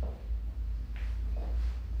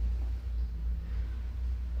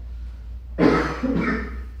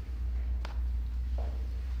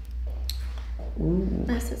 Ooh.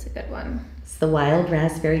 This is a good one. It's the Wild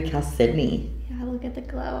Raspberry Chalcedony. Yeah, look at the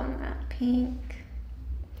glow on that pink.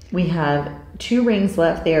 We have 2 rings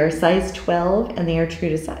left. They are size 12 and they are true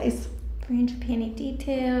to size. Frangipani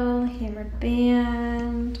detail, hammered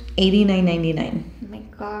band. $89.99. Oh my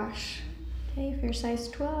gosh. Okay, for size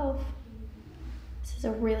 12. This is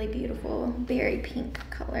a really beautiful, very pink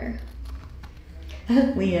color.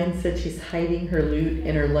 Leanne said she's hiding her loot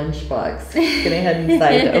in her lunchbox. Gonna head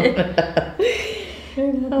inside though.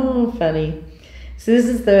 Oh, funny. So this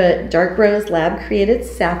is the Dark Rose Lab Created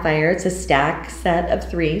Sapphire. It's a stack set of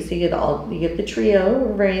 3, so you get the trio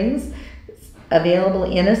of rings. It's available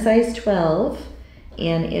in a size 12,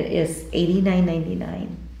 and it is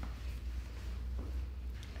 $89.99.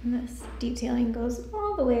 And this detailing goes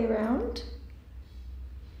all the way around.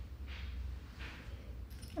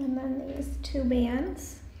 And then these 2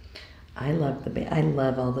 bands. I love I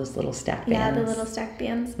love all those little stack bands. Yeah, the little stack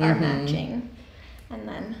bands are matching. And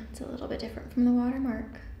then it's a little bit different from the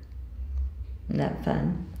watermark. Isn't that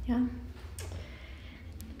fun? Yeah.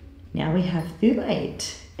 Now we have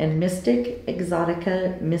Thulite and Mystic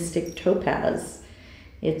Exotica Mystic Topaz.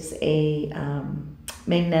 It's a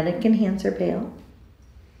magnetic enhancer pail.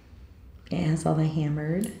 It has all the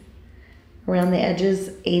hammered. Around the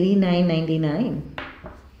edges, $89.99.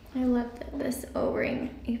 I love that this O-ring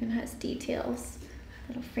even has details.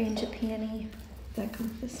 Little frangipani. That goes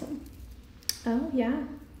with this one. Oh, yeah.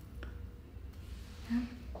 Yeah.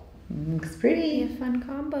 Looks pretty. Be a fun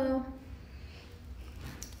combo.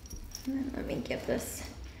 And then let me give this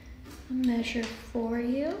a measure for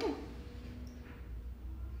you.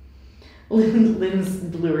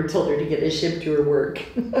 Lynn's lure told her to get it shipped to her work.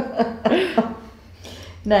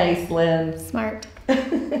 Nice, Lynn. Smart.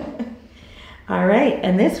 All right,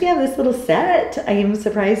 and we have this little set. I am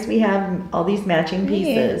surprised we have all these matching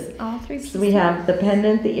pieces. All 3 pieces. So we have the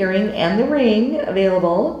pendant, the earring, and the ring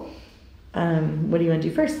available. What do you want to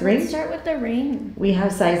do first? The ring? Let's start with the ring. We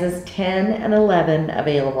have sizes 10 and 11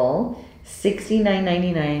 available.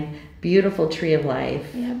 $69.99. Beautiful Tree of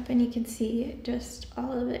Life. Yep, and you can see just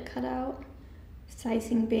all of it cut out.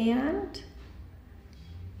 Sizing band.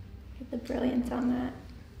 Get the brilliance on that.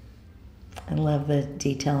 I love the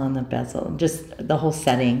detail on the bezel. Just the whole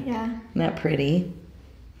setting. Yeah. Isn't that pretty?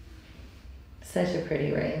 Such a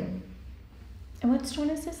pretty ring. And what stone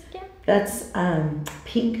is this again? That's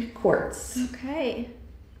pink quartz. Okay.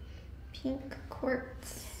 Pink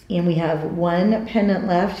quartz. And we have 1 pendant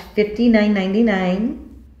left, $59.99.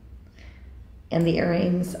 And the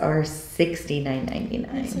earrings are $69.99.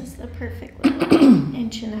 This is the perfect little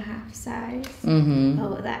 1.5" size. Mm-hmm.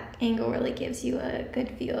 Oh, that angle really gives you a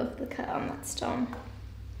good view of the cut on that stone.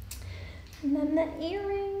 And then the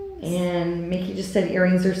earring. And Mickey just said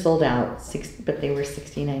earrings are sold out, but they were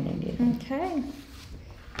 $69.99. Okay.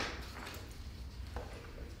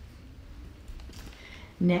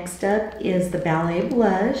 Next up is the ballet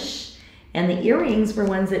blush, and the earrings were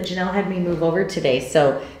ones that Janelle had me move over today.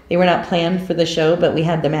 So they were not planned for the show, but we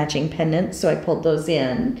had the matching pendants, so I pulled those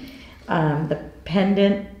in. The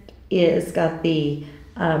pendant is got the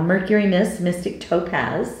Mercury Mist Mystic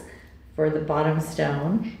Topaz for the bottom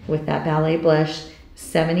stone with that ballet blush,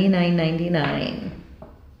 $79.99.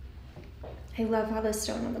 I love how the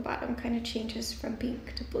stone on the bottom kind of changes from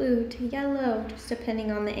pink to blue to yellow, just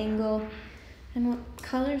depending on the angle and what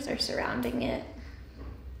colors are surrounding it.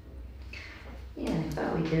 Yeah, I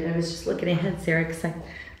thought we did. I was just looking ahead, Sarah, because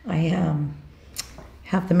I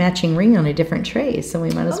have the matching ring on a different tray, so we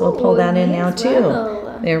might as well pull that in now too.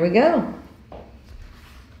 Well. There we go.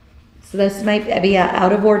 So this might be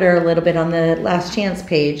out of order a little bit on the last chance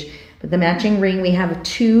page, but the matching ring, we have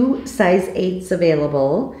 2 size 8s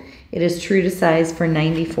available. It is true to size for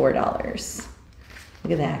 $94.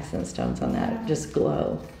 Look at the accent stones on that, just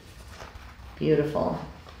glow. Beautiful.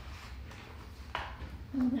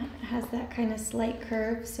 And that has that kind of slight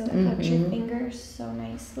curve, so it hugs your fingers so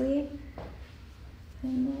nicely.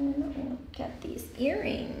 And then we'll get these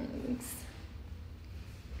earrings.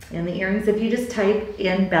 And the earrings, if you just type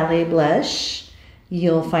in ballet blush,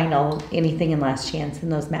 you'll find anything in last chance in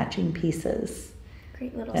those matching pieces.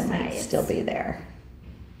 Great little that size. Might still be there.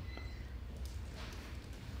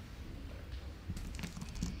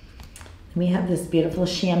 We have this beautiful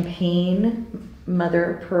champagne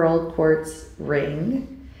mother of pearl quartz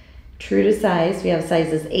ring. True to size, we have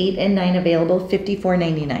sizes 8 and 9 available,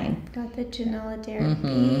 $54.99. Got the Janelle Adair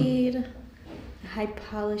bead, a high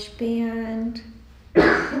polish band.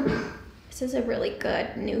 This is a really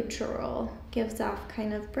good neutral. Gives off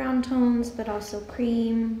kind of brown tones, but also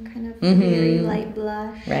cream, kind of very light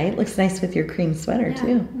blush. Right, looks nice with your cream sweater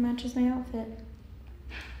too. It matches my outfit.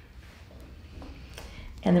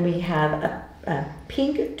 And then we have a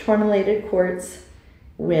pink tourmalated quartz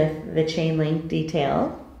with the chain link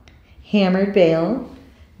detail. Hammered bail,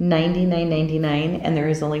 $99.99, and there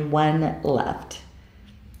is only one left.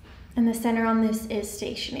 And the center on this is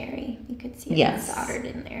stationary. You could see it soldered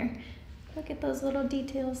in there. Look at those little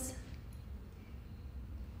details.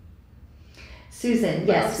 Susan,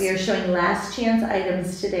 yes, we are showing last chance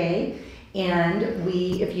items today. And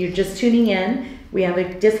if you're just tuning in, we have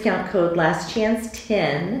a discount code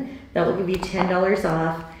LastChance10 that will give you $10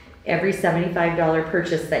 off every $75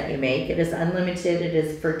 purchase that you make. It is unlimited. It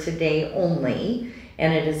is for today only,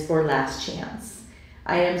 and it is for last chance.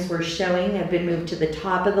 Items we're showing have been moved to the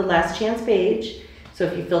top of the last chance page. So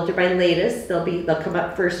if you filter by latest, they'll come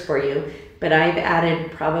up first for you. But I've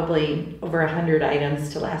added probably over 100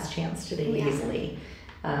 items to last chance today easily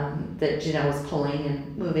that Janelle was pulling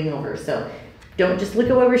and moving over. So don't just look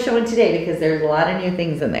at what we're showing today because there's a lot of new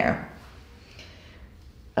things in there.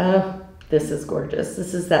 Oh, this is gorgeous.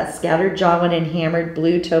 This is that scattered jawline and hammered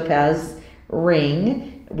blue topaz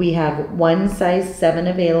ring. We have one size 7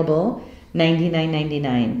 available,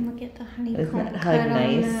 $99.99. Look at the honeycomb Isn't that cut hug on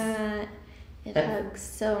nice? that. It hugs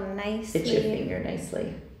so nicely. Fits your finger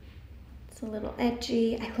nicely. It's a little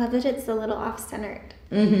edgy. I love that it's a little off-centered.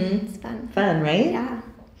 It's fun. Fun, right? Yeah.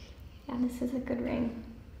 Yeah, this is a good ring.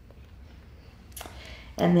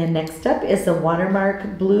 And then next up is the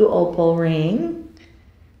watermark blue opal ring.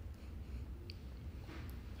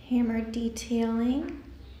 Hammered detailing.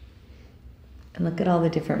 And look at all the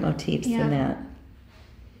different motifs in that.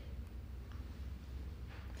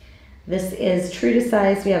 This is true to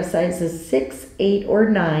size. We have sizes 6, 8, or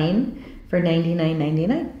 9 for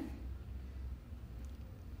 $99.99.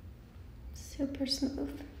 Super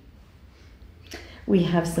smooth. We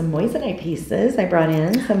have some moissanite pieces. I brought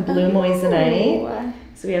in some blue moissanite.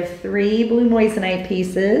 So we have 3 blue moissanite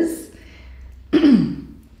pieces.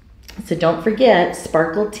 So don't forget,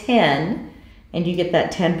 Sparkle 10, and you get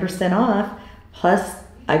that 10% off. Plus,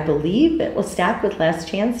 I believe it will stack with Last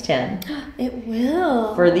Chance 10. It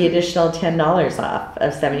will. For the additional $10 off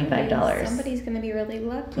of $75. Somebody's going to be really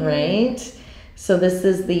lucky. Right? So this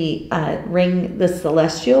is the ring, the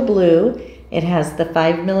Celestial Blue. It has the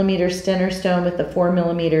 5mm center stone with the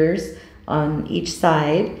 4mm on each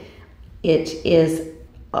side. It is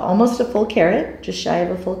almost a full carat, just shy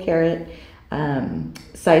of a full carat.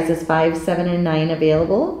 Sizes 5, 7, and 9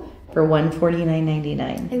 available for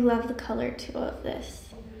 $149.99. I love the color too of this.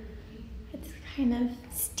 It's kind of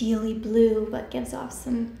steely blue, but gives off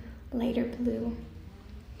some lighter blue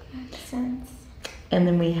accents. And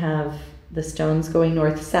then we have the stones going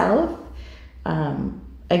north-south.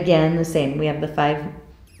 Again, the same. We have the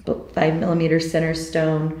 5mm center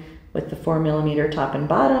stone with the 4mm top and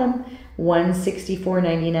bottom.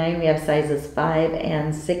 $164.99. We have sizes 5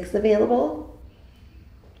 and 6 available.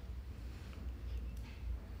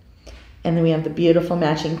 And then we have the beautiful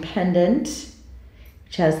matching pendant,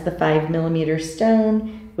 which has the 5mm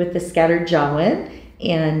stone with the scattered jawin,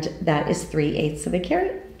 and that is 3/8 of a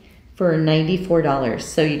carat for $94.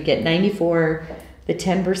 So you get 94. The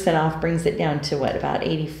 10% off brings it down to what, about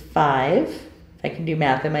 85, if I can do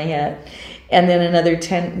math in my head, and then another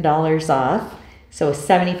 $10 off, so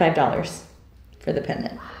 $75 for the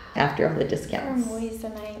pendant after all the discounts.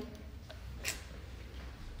 Moissanite.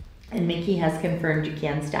 And Mickey has confirmed you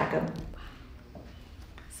can stack them.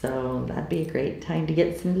 So that'd be a great time to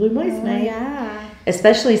get some blue moissanite. Oh, yeah.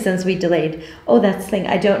 Especially since we delayed. Oh, that's the thing.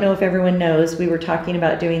 I don't know if everyone knows. We were talking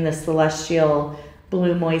about doing the celestial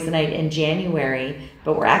blue moissanite in January,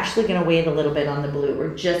 but we're actually going to wait a little bit on the blue.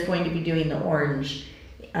 We're just going to be doing the orange,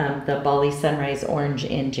 the Bali Sunrise orange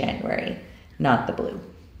in January, not the blue.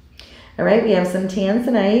 All right, we have some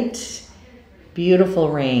tanzanite. Beautiful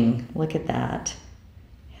ring. Look at that.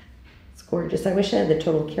 Gorgeous. I wish I had the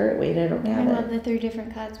total carat weight. I don't have I it. love the 3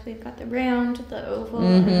 different cuts. We've got the round, the oval,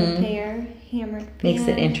 and the pear hammered. Makes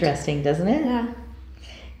it band. interesting, doesn't it? Yeah.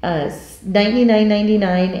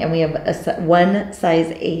 $99.99, and we have one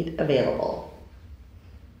size 8 available.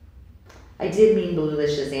 I did mean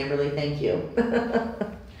Bluelicious, Amberly. Thank you.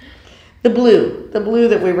 the blue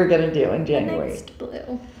that we were going to do in January. Next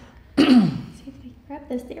blue. See if we can grab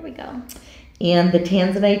this. There we go. And the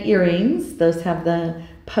tanzanite earrings. Those have the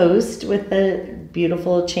post with the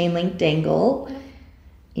beautiful chain link dangle.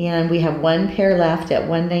 And we have one pair left at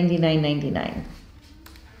 $199.99.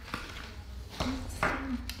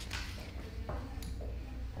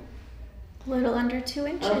 A little under 2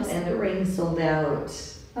 inches. Oh, and the ring sold out.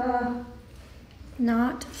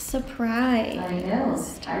 Not surprised. I know.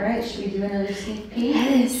 All right, should we do another sneak peek?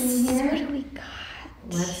 Yes. Here? What do we got?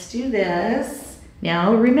 Let's do this.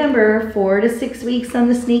 Now remember, 4 to 6 weeks on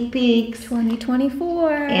the sneak peeks.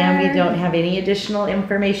 2024. And we don't have any additional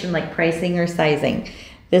information like pricing or sizing.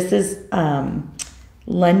 This is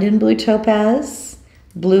London Blue Topaz,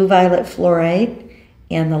 Blue Violet Fluorite,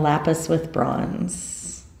 and the Lapis with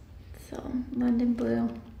Bronze. So, London Blue,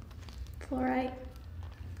 Fluorite,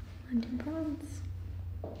 London Bronze.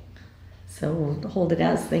 So we'll hold it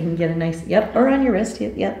out so they can get a nice, yep, or on your wrist,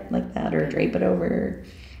 yep, like that, or drape it over,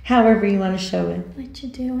 however you want to show it. Let you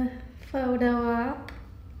do a photo op.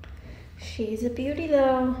 She's a beauty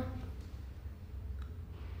though.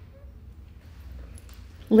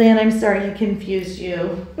 Lynn, I'm sorry I confused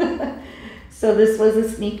you. So this was a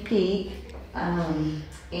sneak peek, and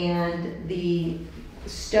the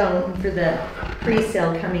stone for the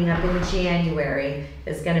pre-sale coming up in January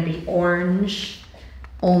is going to be orange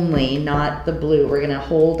only, not the blue. We're going to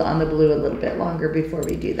hold on the blue a little bit longer before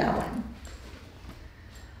we do that one.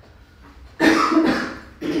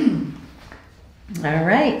 All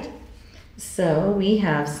right, so we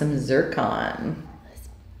have some zircon.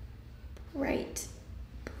 Bright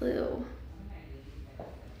blue.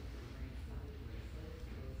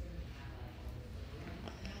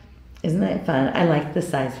 Isn't that fun? I like the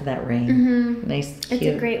size of that ring. Mm-hmm. Nice, cute.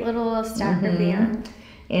 It's a great little stacker band.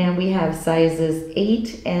 And we have sizes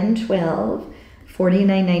 8 and 12,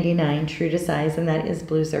 $49.99, true to size, and that is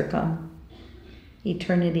blue zircon.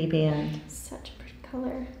 Eternity band. Such a pretty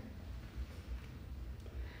color.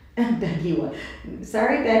 Becky,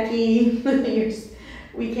 sorry, Becky.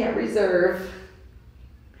 We can't reserve.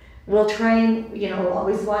 We'll try and,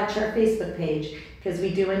 always watch our Facebook page because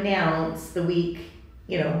we do announce the week,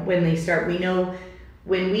 when they start. We know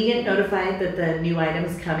when we get notified that the new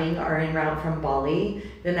items coming are en route from Bali,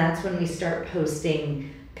 then that's when we start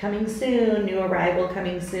posting coming soon, new arrival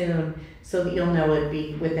coming soon, so that you'll know it'd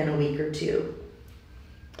be within a week or two.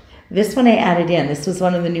 This one I added in. This was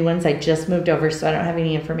one of the new ones I just moved over, so I don't have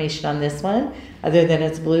any information on this one other than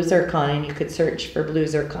it's blue zircon, and you could search for blue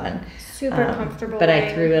zircon. Super comfortable. But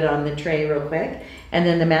I threw it on the tray real quick. And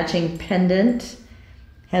then the matching pendant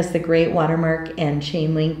has the great watermark and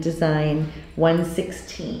chain link design,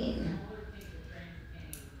 $116.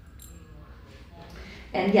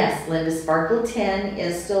 And yes, Linda, Sparkle 10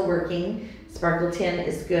 is still working. Sparkle 10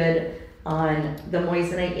 is good on the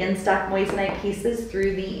moissanite, in-stock moissanite pieces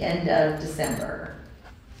through the end of December.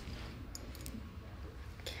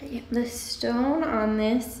 Okay, the stone on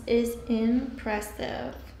this is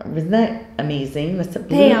impressive. Isn't that amazing? That's a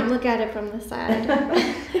blue. Bam, look at it from the side.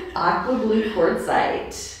 Aqua blue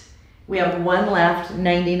quartzite. We have one left,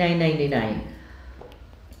 $99.99.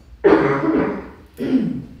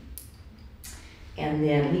 And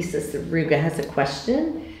then Lisa Saruga has a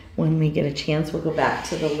question. When we get a chance, we'll go back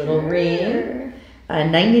to the little ring.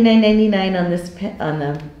 $99.99 on this on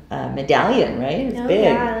the medallion, right? It's big.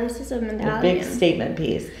 Yeah, this is a medallion. A big statement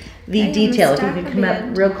piece. The Okay, detail, if you stack could a come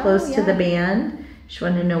band. up real close to the Yeah. band, just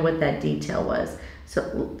wanted to know what that detail was.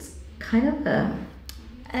 So it's kind of a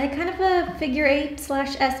Kind of a figure 8 /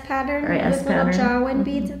 S pattern Right, S with pattern. little jawin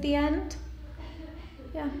beads at the end.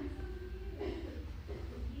 Yeah.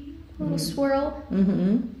 A little swirl.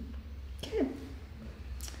 mm-hmm. Okay.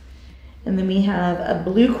 And then we have a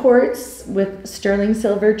blue quartz with sterling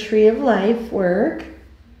silver tree of life work.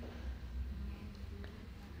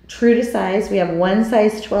 True to size, we have one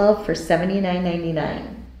size 12 for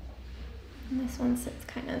 $79.99. And this one sits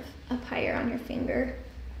kind of up higher on your finger.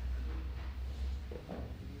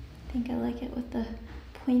 I think I like it with the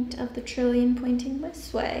point of the trillion pointing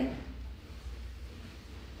this way.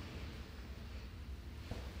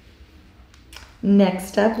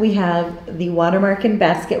 Next up, we have the Watermark and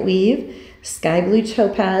Basket Weave Sky Blue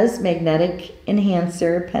Topaz Magnetic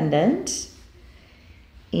Enhancer Pendant.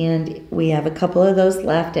 And we have a couple of those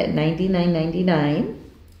left at $99.99.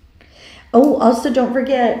 Oh, also don't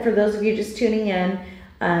forget, for those of you just tuning in,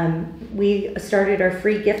 we started our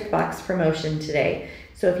free gift box promotion today.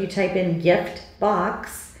 So if you type in gift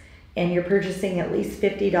box and you're purchasing at least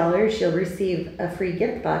 $50, you'll receive a free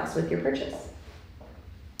gift box with your purchase.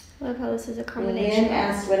 I love how this is a combination. Lynn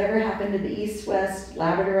asked, whatever happened to the East-West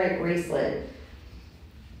Labradorite bracelet?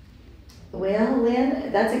 Well,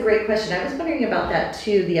 Lynn, that's a great question. I was wondering about that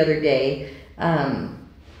too the other day.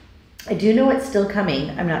 I do know it's still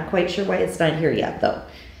coming. I'm not quite sure why it's not here yet though.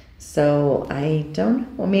 So I don't know.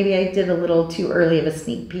 Well, maybe I did a little too early of a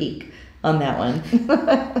sneak peek on that one.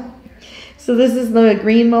 So this is the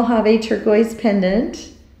green Mojave turquoise pendant.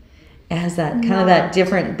 It has that kind of that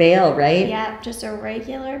different bail, right? Yeah, just a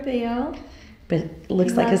regular bail. But it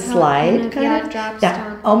looks I like a love how it slide kind of drops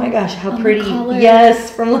down. Oh my gosh, how On the pretty. collar.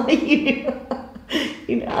 Yes, from like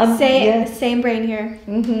yes. Same brain here.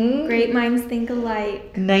 Mm-hmm. Great minds think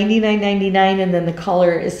alike. $99.99, and then the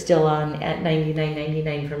collar is still on at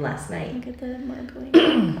 $99.99 from last night. Look at the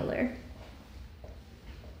marbling color.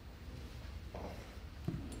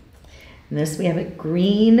 And this we have a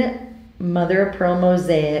green mother of pearl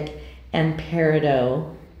mosaic and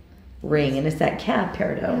peridot ring, and it's that cab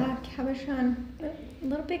peridot. Yeah, cabochon. A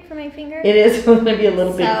little big for my finger. It is going to be a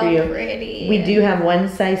little big for you. So pretty. We do have one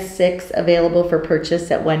size 6 available for purchase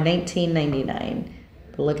at $119.99.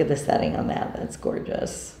 But look at the setting on that. That's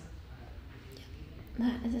gorgeous.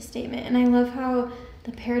 That is a statement. And I love how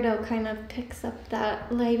the peridot kind of picks up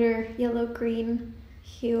that lighter yellow-green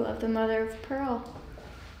hue of the mother of pearl.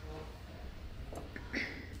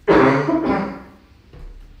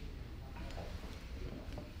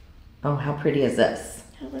 Oh, how pretty is this?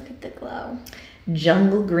 Oh, look at the glow.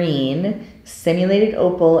 Jungle green, simulated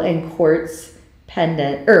opal and quartz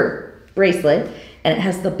pendant, bracelet. And it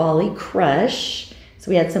has the Bali Crush. So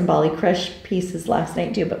we had some Bali Crush pieces last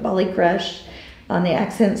night too, but Bali Crush on the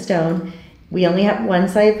accent stone. We only have one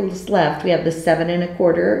size left. We have the 7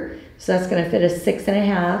 1/4. So that's going to fit a 6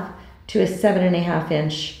 1/2 to a 7 1/2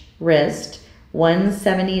 inch wrist.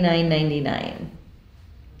 $179.99.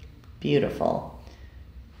 Beautiful.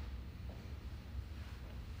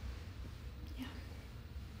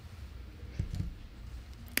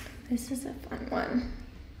 This is a fun one.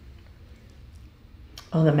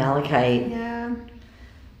 Oh, the malachite. Yeah.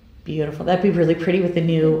 Beautiful. That'd be really pretty with the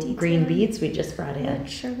new Detail. green beads we just brought in. It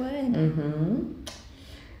sure would. Mm-hmm.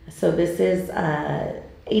 So this is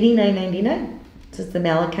 $89.99. This is the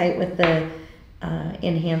malachite with the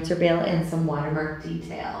enhancer bail and some watermark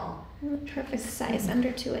detail. Perfect size,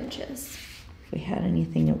 under 2 inches. If we had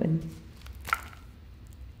anything that would...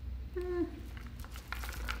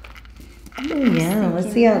 Oh yeah,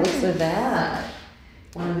 let's see how it looks with that.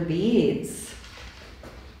 One of the beads.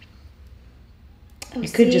 Oh, You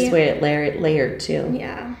could just see? wear it layered too.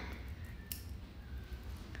 Yeah.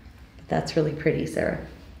 But that's really pretty, Sarah.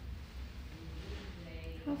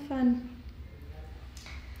 How fun.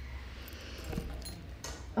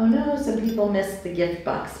 Oh no, some people missed the gift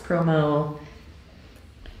box promo.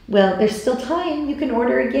 Well, there's still time. You can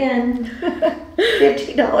order again.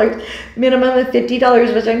 $50. Minimum of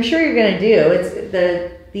 $50, which I'm sure you're going to do. It's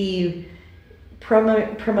the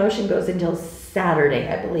promotion goes until Saturday,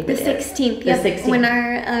 I believe The it is. 16th. The Yep, 16th. when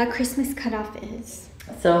our Christmas cutoff is.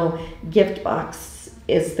 So gift box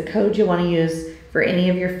is the code you want to use for any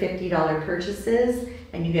of your $50 purchases,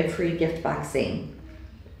 and you get free gift boxing.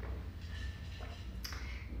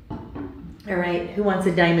 All right, who wants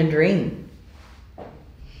a diamond ring?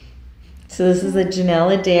 So this is a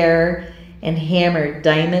Janelle Adair and Hammer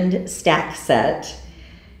diamond stack set.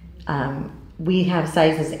 We have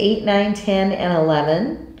sizes 8, 9, 10, and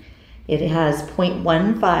 11. It has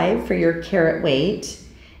 0.15 for your carat weight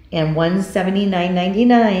and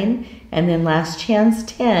 $179.99. And then last chance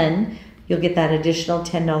 10, you'll get that additional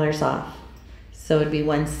 $10 off. So it'd be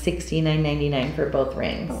 $169.99 for both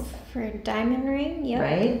rings. Oh, for a diamond ring, yep.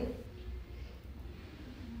 Right?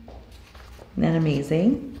 Isn't that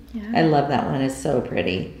amazing? Yeah. I love that one. It's so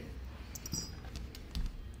pretty.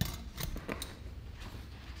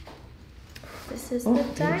 This is the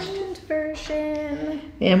diamond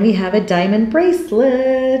version. And we have a diamond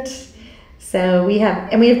bracelet. So we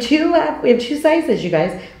have two sizes, you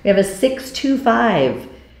guys. We have a 625.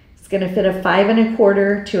 It's going to fit a 5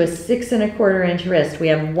 1/4 to a 6 1/4 inch wrist. We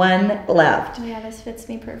have one left. Oh yeah, this fits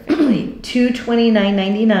me perfectly.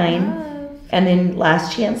 $229.99. Love. And then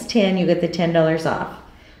last chance 10, you get the $10 off.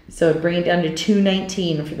 So bring it down to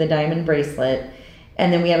 $219 for the diamond bracelet.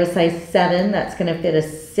 And then we have a size 7 that's going to fit a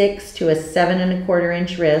 6 to a 7 1/4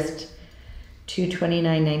 inch wrist.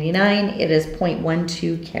 $229.99. It is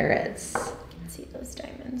 0.12 carats. See those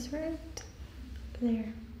diamonds right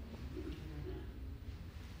there.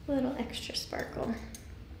 A little extra sparkle.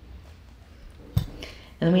 And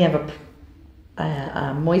then we have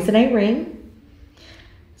a moissanite ring.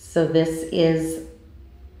 So this is,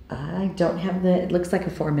 I don't have the, it looks like a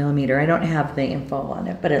 4mm. I don't have the info on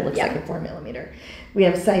it, but it looks like a 4mm. We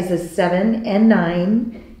have sizes 7 and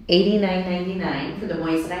 9, $89.99 for the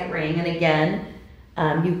moissanite ring. And again,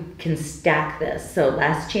 you can stack this. So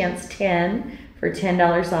last chance 10 for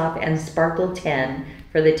 $10 off and sparkle 10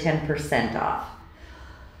 for the 10% off.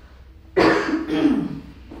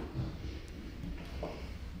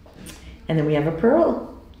 And then we have a pearl.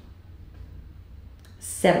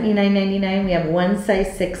 $79.99. We have one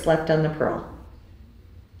size 6 left on the pearl.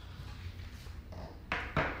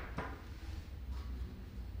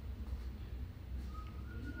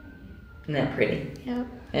 Isn't that pretty? Yep.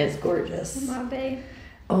 It's gorgeous. My babe.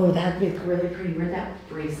 Oh, that'd be really pretty. Where'd that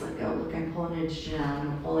bracelet go? Look, I'm pulling it down.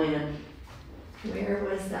 I'm pulling it. Where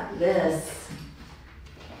was that? This.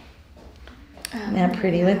 Isn't that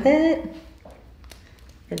pretty with it?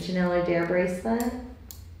 The Janelle Adair bracelet.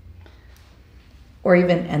 Or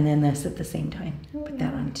even, and then this at the same time. Put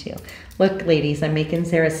that on too. Look, ladies, I'm making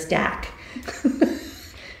Sarah stack.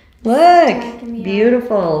 Look,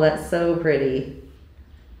 beautiful. That's so pretty.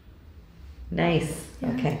 Nice.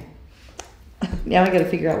 Yeah. Okay. Now I got to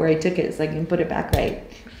figure out where I took it so I can put it back right.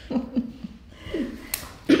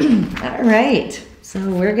 All right. So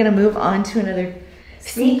we're going to move on to another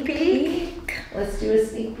sneak peek. Let's do a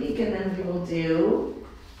sneak peek and then we will do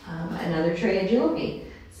another tray of jewelry.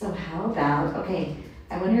 So how about, okay,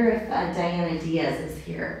 I wonder if Diana Diaz is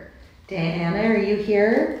here. Diana, are you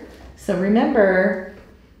here? So remember,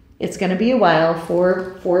 it's going to be a while,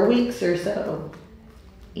 4 weeks or so.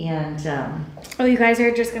 And oh, you guys are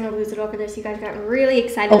just gonna lose it over this. You guys got really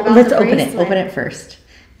excited about let's the open bracelet. it. Open it first.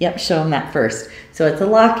 Yep, show them that first. So it's a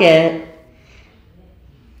locket.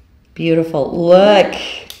 Beautiful. Look,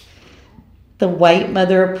 the white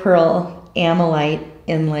mother of pearl amylite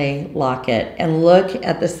inlay locket, and look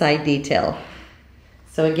at the side detail.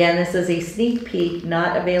 So again, this is a sneak peek,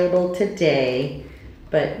 not available today,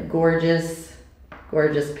 but gorgeous.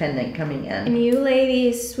 Gorgeous pendant coming in. And you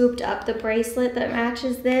ladies swooped up the bracelet that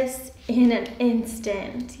matches this in an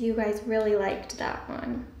instant. You guys really liked that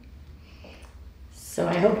one. So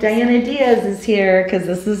I hope Diana Diaz is here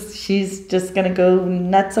because she's just gonna go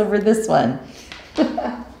nuts over this one.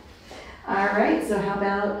 All right, so how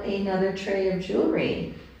about another tray of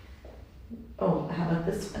jewelry? Oh, how about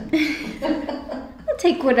this one? I'll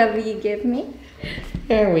take whatever you give me.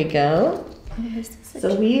 There we go.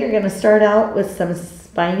 So we are going to start out with some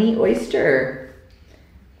spiny oyster.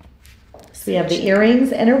 So we have the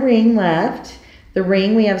earrings and a ring left. The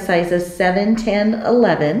ring, we have sizes 7, 10,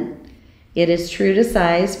 11. It is true to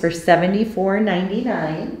size for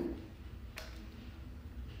 $74.99.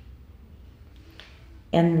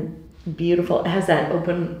 And beautiful. It has that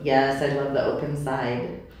open, yes, I love the open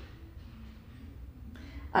side.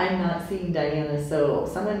 I'm not seeing Diana, so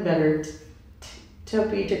someone better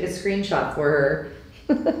Topi took a screenshot for her.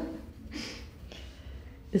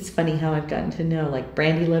 It's funny how I've gotten to know, like,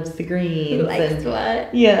 Brandy loves the greens. Who likes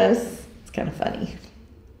what? Yes. It's kind of funny.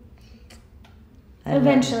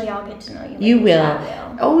 Eventually I'll get to know you. You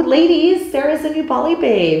will. Oh, ladies, Sarah's a new Bolly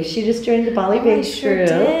Babe. She just joined the Bolly Babe crew. I sure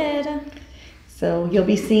did. So you'll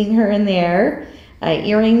be seeing her in there.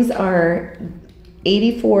 Earrings are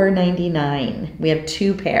 $84.99. We have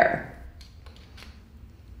 2 pair.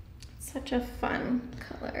 Such a fun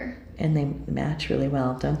color. And they match really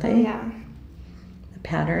well, don't they? Oh, yeah. The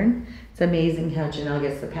pattern. It's amazing how Janelle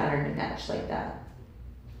gets the pattern to match like that.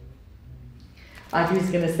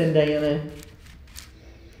 Audrey's going to send Diana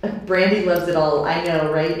Brandy loves it all. I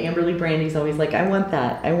know, right? Amberly Brandy's always like, I want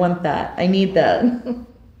that. I want that. I need that.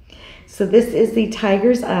 So this is the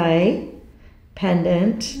Tiger's Eye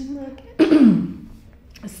pendant.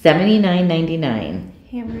 $79.99.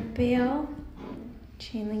 Hammered bail.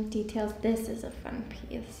 Chain link details. This is a fun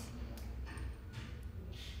piece.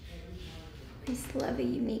 I just love a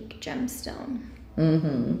unique gemstone.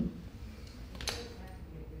 Mm-hmm.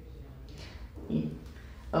 Yeah.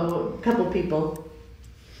 Oh, a couple people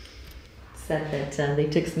said that they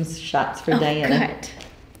took some shots for Diana. Good.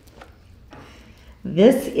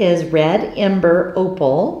 This is Red Ember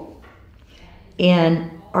Opal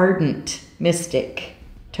and Ardent Mystic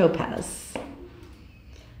Topaz.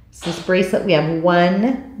 So this bracelet, we have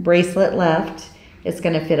one bracelet left. It's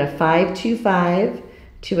going to fit a 525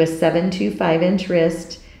 to a 725 inch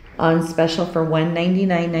wrist on special for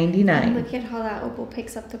 $199.99. Look at how that opal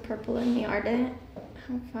picks up the purple and the ardent.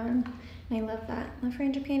 How fun. I love that. Love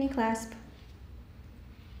frangipani clasp.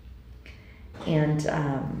 And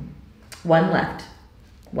one left,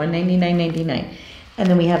 $199.99. And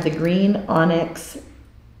then we have the green onyx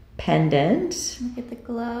pendant. Look at the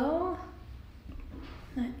glow.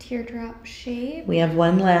 That teardrop shape. We have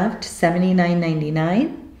one left,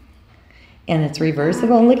 $79.99. And it's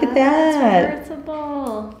reversible. Look at that. It's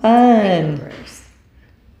reversible. Fun. Reverse.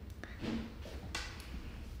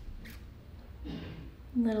 A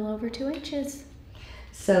little over 2 inches.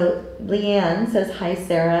 So Leanne says, hi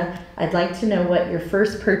Sarah, I'd like to know what your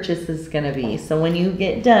first purchase is going to be. So when you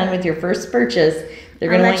get done with your first purchase, they're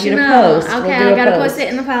going to want you to post. Okay, we'll I got to post it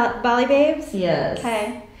in the Bali Babes? Yes.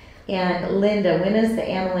 Okay. And Linda, when is the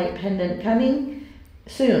Ammonite pendant coming?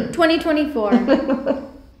 Soon. 2024.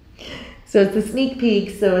 So it's a sneak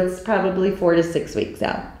peek, so it's probably 4 to 6 weeks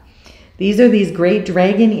out. These are these great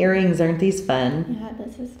dragon earrings. Aren't these fun? Yeah,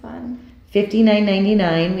 this is fun.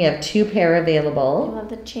 $59.99. We have 2 pair I available. love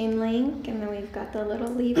the chain link, and then we've got the little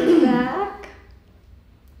lever back.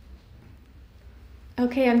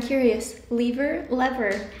 Okay, I'm curious. Lever?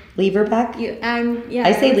 Lever back? Yeah.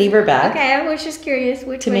 I say lever back. Okay, I was just curious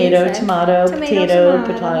which Tomato, way you said. tomato, potato,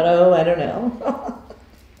 tomato. potato. I don't know.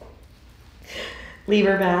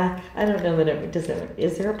 Lever back. I don't know that it does.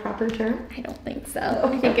 Is there a proper term? I don't think so.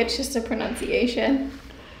 I think it's just a pronunciation.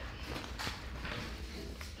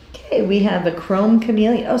 Okay, we have a chrome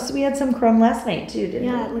chameleon. Oh, so we had some chrome last night too, didn't we?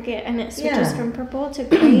 Yeah, look at, and it switches from purple to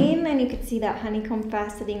green, and you can see that honeycomb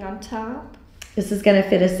faceting on top. This is going to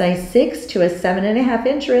fit a size 6 to a 7.5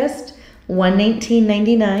 inch wrist,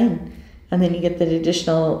 $119.99, and then you get the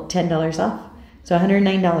additional $10 off, so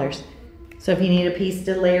 $109. So if you need a piece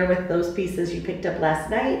to layer with those pieces you picked up last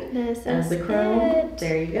night, This as is the chrome, it.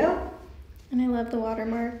 there you go. And I love the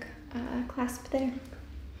watermark clasp there.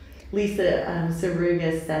 Lisa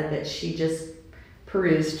Saruga said that she just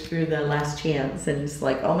perused through the last chance and it's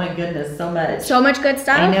like, oh my goodness, so much. So much good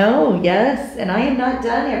stuff. I know, yes. And I am not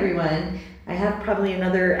done, everyone. I have probably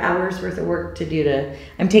another hour's worth of work to do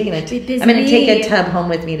I'm going to take a tub home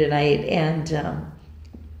with me tonight and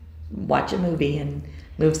watch a movie and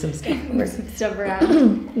move some stuff. Move some stuff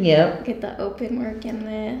around. Yep. Get the open work in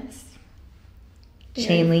this.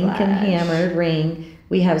 Chain link and hammered ring.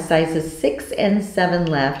 We have sizes 6 and 7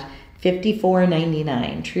 left.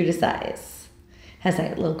 $54.99. True to size. Has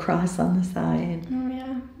that little cross on the side. Oh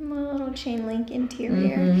yeah, a little chain link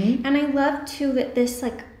interior. Mm-hmm. And I love too that this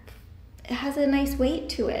it has a nice weight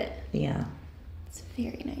to it. Yeah. It's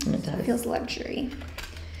very nice. It does. It feels luxury.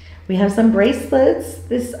 We have some bracelets.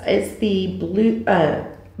 This is the blue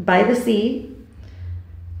By the Sea,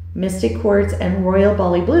 Mystic Quartz, and Royal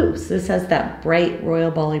Bali Blue. So this has that bright Royal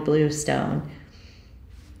Bali Blue stone.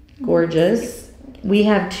 Gorgeous. We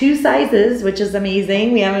have 2 sizes, which is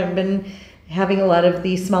amazing. We haven't been having a lot of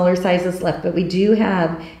the smaller sizes left, but we do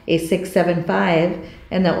have a 675,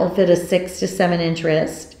 and that will fit a 6 to 7 inch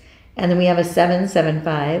wrist. And then we have a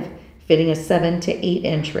 775, fitting a 7 to 8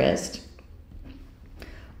 inch wrist.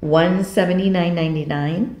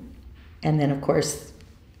 $179.99. And then, of course,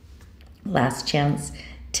 last chance,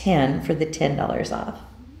 10 for the $10 off.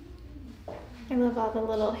 I love all the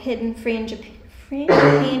little hidden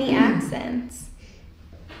frangipani accents.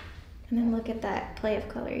 And then look at that play of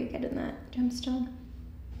color you get in that gemstone.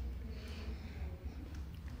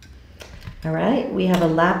 All right, we have a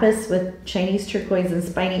lapis with Chinese turquoise and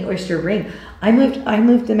spiny oyster ring. I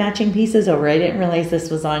moved the matching pieces over. I didn't realize this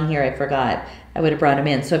was on here. I forgot. I would have brought them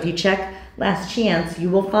in. So if you check last chance, you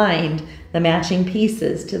will find the matching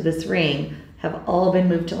pieces to this ring have all been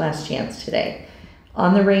moved to last chance today.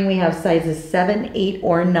 On the ring, we have sizes 7, 8,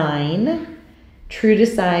 or 9. True to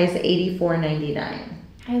size, $84.99.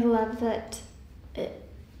 I love that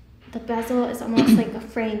the bezel is almost like a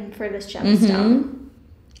frame for this gemstone.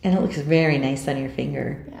 And it looks very nice on your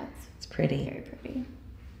finger. Yeah, It's pretty. very pretty.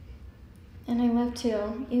 And I love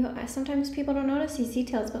too. Sometimes people don't notice these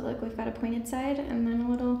details, but look, we've got a pointed side and then a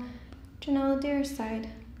little Janelle Adair side.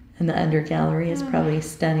 And the under gallery is probably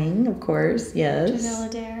stunning, of course. Yes. Janelle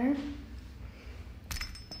Adair.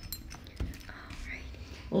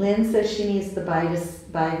 Lynn says she needs to buy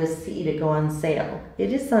the C to go on sale.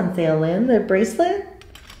 It is on sale, Lynn. The bracelet?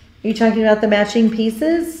 Are you talking about the matching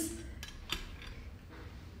pieces?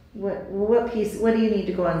 What piece? What do you need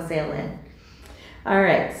to go on sale, Lynn? All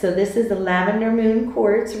right. So this is the Lavender Moon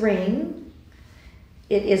Quartz ring.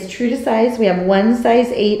 It is true to size. We have one size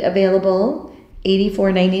 8 available,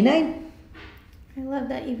 $84.99. I love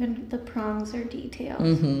that even the prongs are detailed.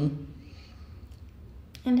 Mm-hmm.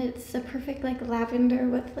 And it's a perfect like lavender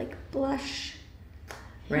with like blush.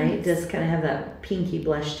 Right? It does kind of have that pinky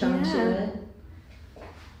blush tone Yeah. to it.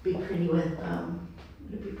 Be pretty with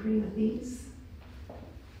would it be pretty with these?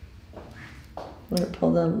 Would it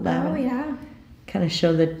pull the lavender? Oh yeah. Kind of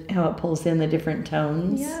show how it pulls in the different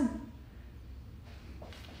tones. Yeah.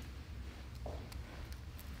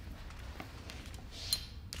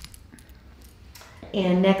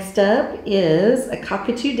 And next up is a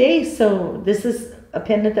Cockatoo Days. So this is a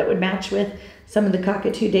pendant that would match with some of the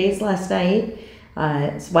Cockatoo Days last night.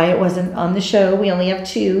 It's why it wasn't on the show. We only have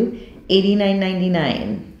 2,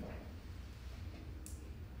 $89.99.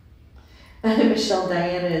 Michelle,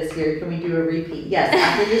 Diana is here. Can we do a repeat? Yes,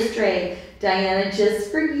 after this tray, Diana, just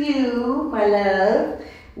for you, my love,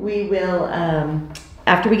 we will,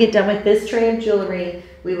 after we get done with this tray of jewelry,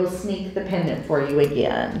 we will sneak the pendant for you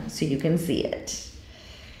again so you can see it.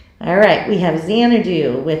 All right, we have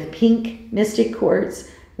Xanadu with pink mystic quartz,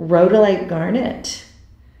 rhodolite garnet.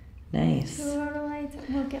 Nice. Rhodolite.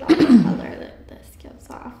 Look at all the color that this gives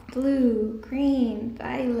off. Blue, green,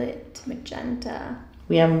 violet, magenta.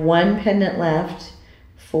 We have one pendant left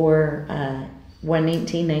for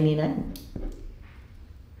 $119.99.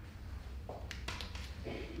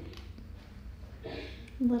 A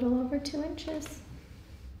little over 2 inches.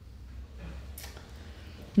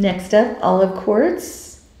 Next up, olive quartz.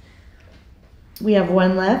 We have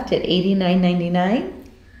one left at $89.99.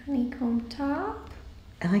 Honeycomb top.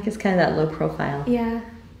 I like it's kind of that low profile. Yeah.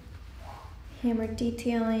 Hammered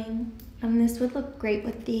detailing. And this would look great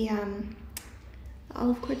with the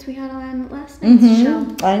olive quartz we had on last night's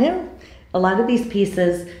show. I know. A lot of these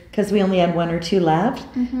pieces, because we only had 1 or 2 left,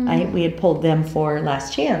 we had pulled them for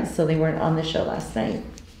last chance, so they weren't on the show last night.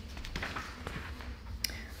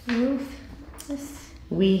 Oof.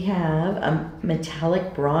 We have a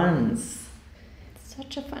metallic bronze.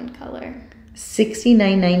 Such a fun color.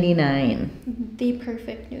 $69.99. The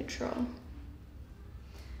perfect neutral.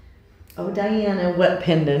 Oh, Diana, what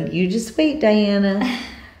pendant? You just wait, Diana.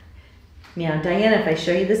 Now, Diana, if I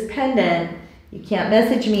show you this pendant, you can't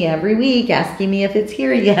message me every week asking me if it's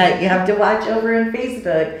here yet. You have to watch over on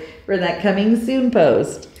Facebook for that coming soon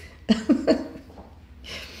post.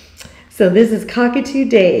 So this is Cockatoo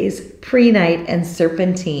Days, Pre-Night, and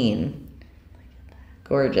Serpentine.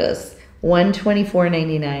 Gorgeous.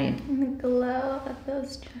 $124.99. And the glow of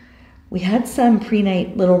those. We had some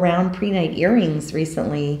little round pre-night earrings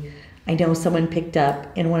recently. I know someone picked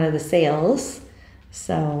up in one of the sales.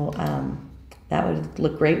 So that would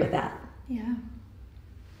look great with that. Yeah.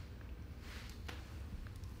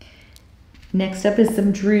 Next up is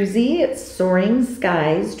some druzy. It's Soaring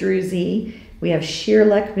Skies druzy. We have Sheer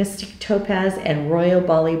Luck Mystic Topaz and Royal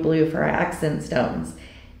Bali Blue for our accent stones.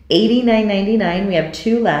 $89.99. We have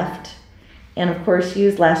 2 left. And of course,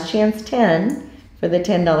 use Last Chance 10 for the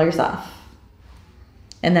 $10 off.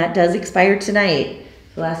 And that does expire tonight.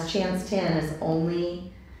 The Last Chance 10 is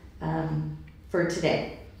only for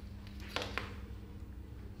today.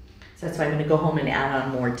 So that's why I'm going to go home and add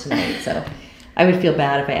on more tonight. So I would feel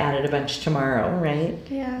bad if I added a bunch tomorrow, right?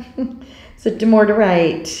 Yeah. So more to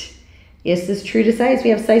write. Yes, this is true to size.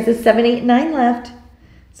 We have sizes 7, 8, 9 left.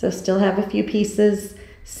 So still have a few pieces.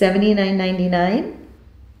 $79.99.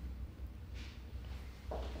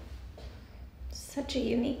 Such a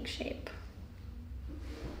unique shape.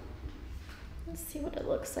 Let's see what it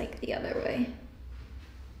looks like the other way.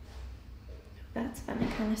 That's fun.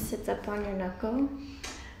 It kind of sits up on your knuckle.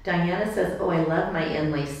 Diana says, oh, I love my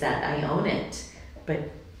inlay set. I own it.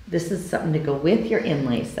 But this is something to go with your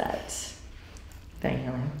inlay set.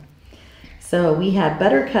 Diana. So we have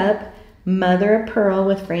Buttercup, Mother of Pearl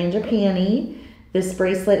with frangipani. This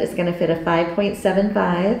bracelet is going to fit a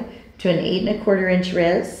 5.75 to an 8 1/4 inch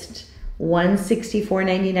wrist.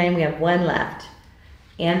 $164.99. We have 1 left.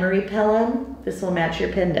 Anne-Marie Pelham, this will match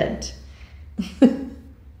your pendant. I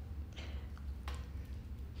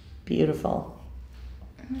Beautiful.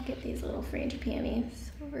 Look at these little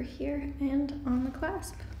frangipanies over here and on the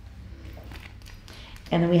clasp.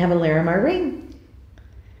 And then we have a Larimar ring.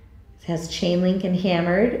 It has chain link and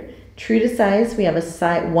hammered. True to size, we have a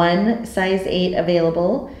one size 8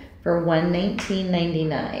 available for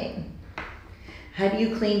 $119.99. How do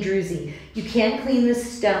you clean druzy? You can't clean the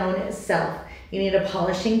stone itself. You need a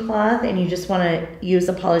polishing cloth, and you just want to use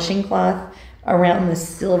a polishing cloth around the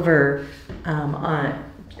silver,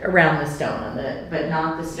 around the stone, but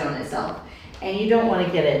not the stone itself. And you don't want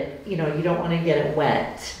to get it, you don't want to get it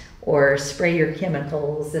wet or spray your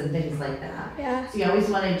chemicals and things like that. Yeah. So you always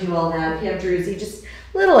want to do all that. If you have druzy, just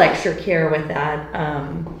a little extra care with that.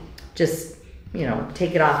 Just,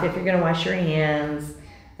 take it off if you're going to wash your hands,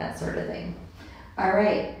 that sort of thing. All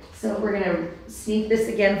right, so we're going to sneak this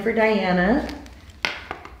again for Diana.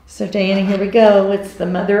 So Diana, here we go. It's the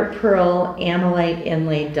mother of pearl amylite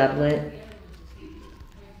inlaid doublet.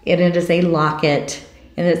 And it is a locket,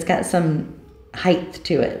 and it's got some height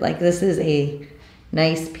to it. Like, this is a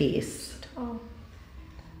nice piece. Oh.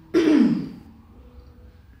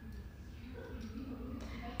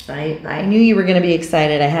 I knew you were going to be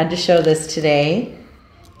excited. I had to show this today.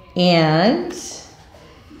 And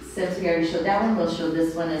since we already showed that one, we'll show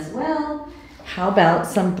this one as well. How about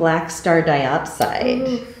some black star diopside?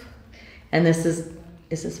 Oof. And is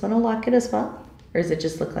this one a locket as well? Or does it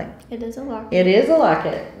just look like? It is a locket. It is a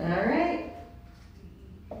locket. All right.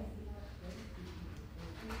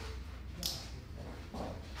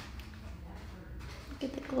 Look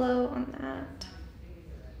at the glow on that.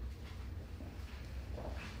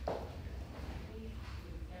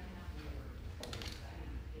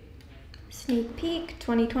 Sneak peek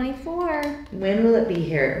 2024. When will it be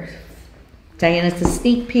here? Diana, it's a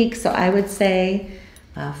sneak peek, so I would say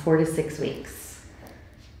 4 to 6 weeks.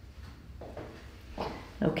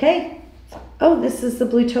 Okay. Oh, this is the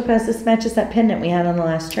blue topaz. This matches that pendant we had on the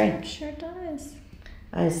last tray. Sure does.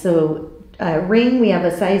 Ring, we have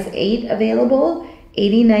a size 8 available,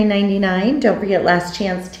 $89.99. Don't forget last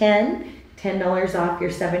chance $10 off your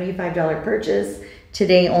 $75 purchase.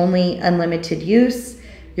 Today only, unlimited use.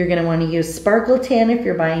 You're going to want to use Sparkle 10 if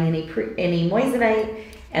you're buying any moissanite,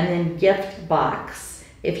 and then gift box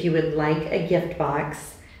if you would like a gift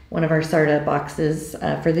box, one of our Sarda boxes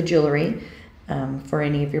for the jewelry for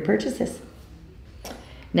any of your purchases.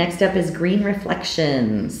 Next up is Green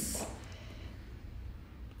Reflections.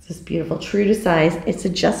 This is beautiful, true to size. It's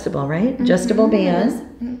adjustable, right? Mm-hmm. Adjustable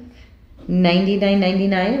band.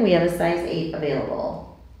 $99.99. We have a size 8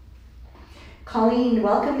 available. Colleen,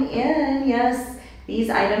 welcome in. Yes, these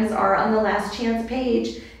items are on the last chance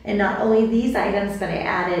page. And not only these items, but I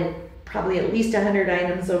added probably at least 100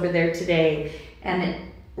 items over there today. And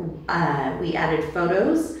we added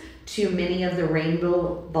photos to many of the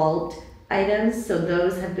Rainbow Vault items. So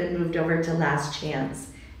those have been moved over to last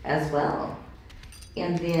chance as well.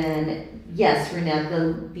 And then, yes,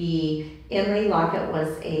 Renette, the inlay locket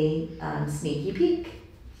was a sneaky peek.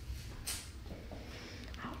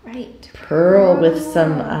 All right. Pearl with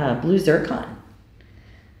some blue zircon.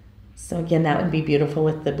 So again, that would be beautiful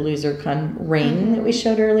with the blue zircon ring that we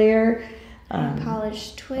showed earlier.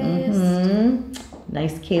 Polished twist.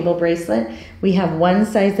 Nice cable bracelet. We have one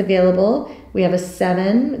size available. We have a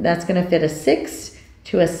 7. That's going to fit a 6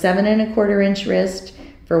 to a 7 1/4 inch wrist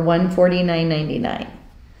for $149.99.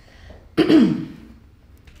 And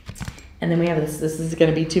then we have this. This is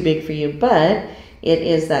going to be too big for you, but it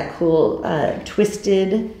is that cool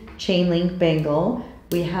twisted chain link bangle.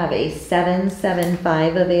 We have a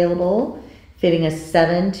 775 available, fitting a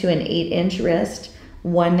 7 to an 8 inch wrist,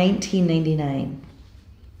 $119.99,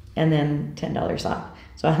 and then $10 off,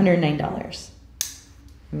 so $109.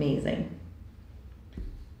 Amazing.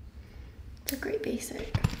 It's a great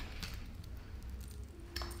basic.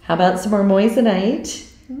 How about some more moissanite?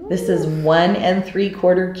 Ooh. This is 1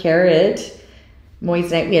 3/4 carat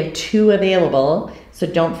moissanite. We have 2 available, so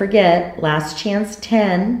don't forget last chance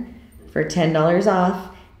 10 for $10 off,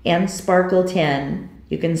 and Sparkle 10.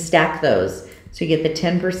 You can stack those. So you get the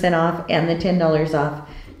 10% off and the $10 off,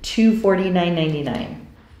 $249.99.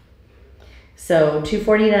 So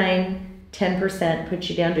 $249, 10% puts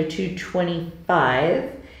you down to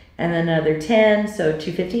 $225, and then another 10, so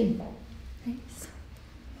 $215. Nice.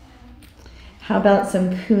 How about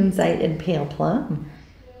some kunzite and pale plum?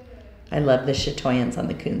 I love the chatoyance on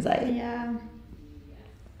the kunzite. Yeah.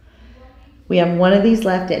 We have one of these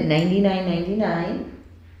left at $99.99.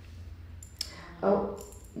 Oh,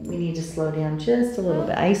 we need to slow down just a little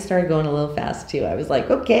bit. I started going a little fast too. I was like,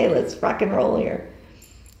 okay, let's rock and roll here.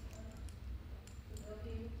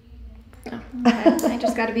 Oh, okay. I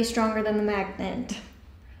just got to be stronger than the magnet.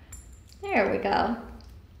 There we go.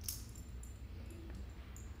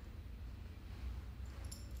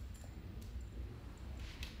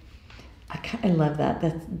 I love that.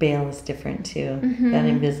 That bail is different too. Mm-hmm. That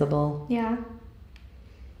invisible. Yeah.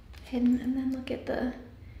 Hidden, and then look at the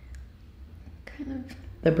kind of...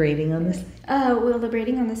 The braiding on this. Well, the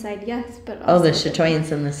braiding on the side, yes, but Oh, also the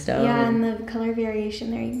chatoyance in the stone. Yeah, and the color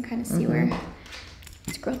variation there, you can kind of see where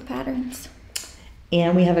it's growth patterns.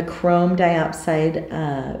 And we have a chrome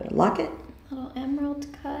diopside locket. Little emerald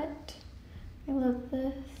cut. I love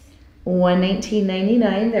this.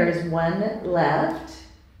 $119.99. There's one left.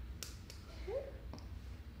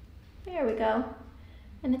 There we go.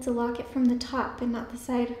 And it's a locket from the top and not the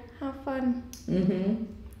side. How fun. Mm-hmm.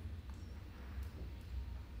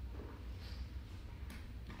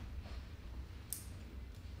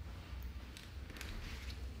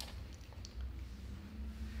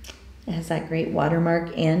 It has that great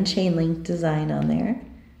watermark and chain link design on there.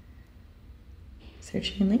 Is there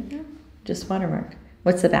chain link? Yeah. Just watermark.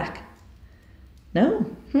 What's the back? No.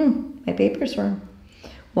 My paper's wrong.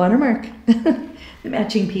 Watermark. The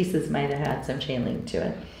matching pieces might have had some chain link to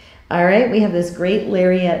it. All right, we have this great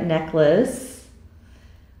lariat necklace.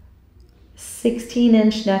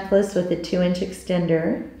 16-inch necklace with a 2-inch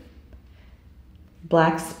extender.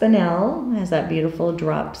 Black spinel, has that beautiful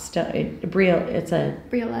drop stone. It's a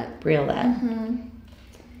Briolette. briolette. Mm-hmm.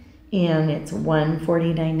 And it's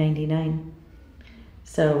 $149.99.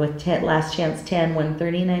 So with last chance 10,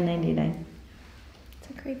 $139.99. It's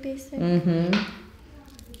a great basic. Mm-hmm.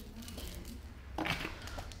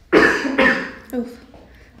 Oof.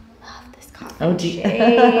 Love this coffin Oh, gee.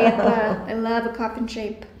 shape. I love a coffin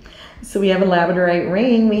shape. So we have a labradorite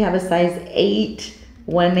ring. We have a size 8,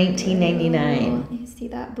 $119.99. Oh, you see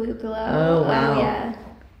that blue glow? Oh, wow. Oh, yeah.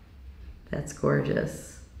 That's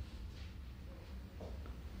gorgeous.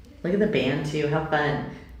 Look at the band too. How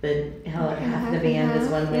fun. How half the band is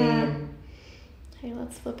one way. Yeah. And Okay,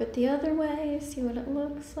 let's flip it the other way. See what it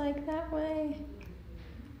looks like that way.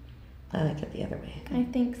 I like it the other way. I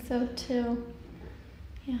think so too.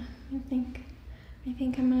 Yeah, I think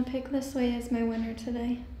I'm gonna pick this way as my winner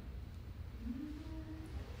today.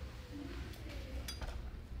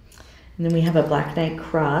 And then we have a Black Knight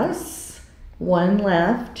cross. One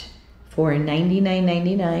left for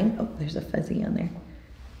 $99.99. Oh, there's a fuzzy on there.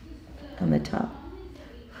 On the top.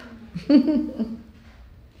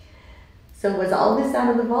 So was all this out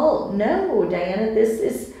of the vault? No, Diana, this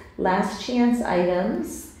is last chance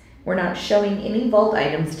items. We're not showing any vault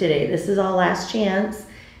items today. This is all last chance.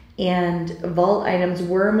 And vault items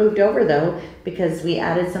were moved over though, because we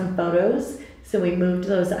added some photos. So we moved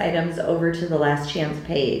those items over to the last chance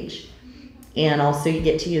page. And also you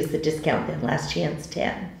get to use the discount then, last chance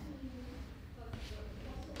 10.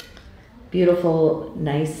 Beautiful,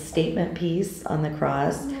 nice statement piece on the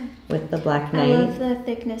cross with the Black Knight. I love the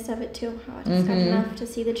thickness of it too. How it's got enough to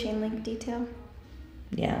see the chain link detail.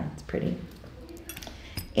 Yeah, it's pretty.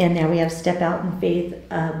 And now we have Step Out in Faith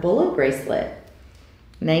Bolo bracelet,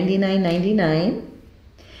 $99.99.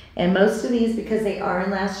 And most of these, because they are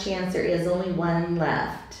in last chance, there is only one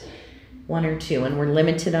left, one or two, and we're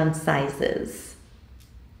limited on sizes.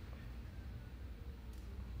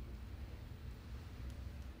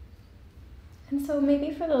 And so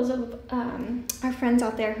maybe for those of our friends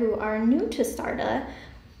out there who are new to Sarda,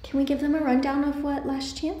 can we give them a rundown of what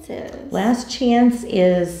last chance is? Last chance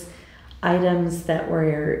is items that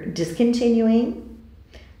we're discontinuing,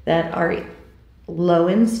 that are low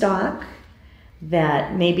in stock,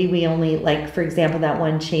 that maybe we only, like for example, that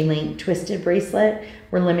one chain link twisted bracelet,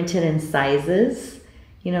 we're limited in sizes.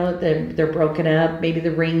 You know, they're broken up. Maybe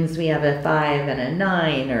the rings, we have a 5 and a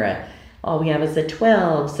 9, or all we have is a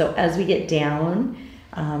 12. So as we get down,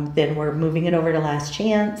 then we're moving it over to last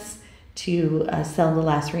chance to sell the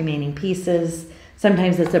last remaining pieces.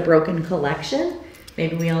 Sometimes it's a broken collection.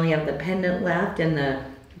 Maybe we only have the pendant left and the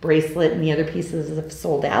bracelet and the other pieces have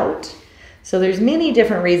sold out. So there's many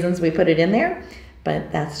different reasons we put it in there,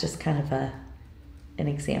 but that's just kind of an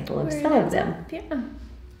example of some of them. Yeah.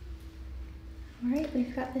 All right,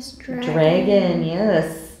 we've got this Dragon,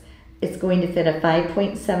 yes. It's going to fit a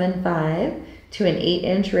 5.75 to an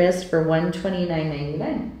 8-inch wrist for $129.99.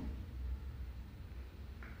 And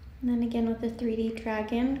then again with the 3D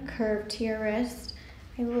dragon curved to your wrist.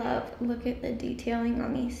 I look at the detailing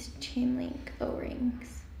on these chain link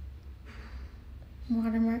O-rings.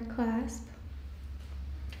 Watermark clasp.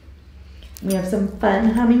 We have some fun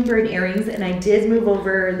hummingbird earrings, and I did move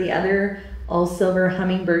over the other all silver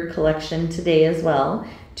hummingbird collection today as well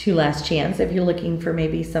to last chance if you're looking for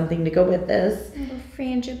maybe something to go with this. Little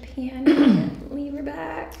frangipani lever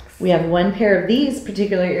backs. We have one pair of these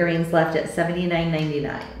particular earrings left at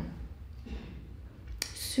 $79.99.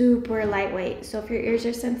 Super lightweight, so if your ears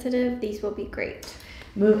are sensitive, these will be great.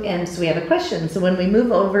 And so we have a question. So when we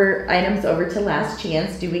move items over to last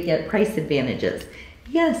chance, do we get price advantages?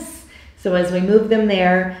 Yes. So as we move them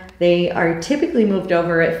there, they are typically moved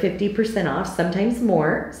over at 50% off, sometimes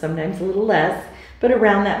more, sometimes a little less, but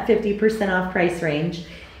around that 50% off price range.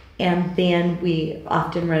 And then we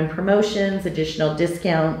often run promotions, additional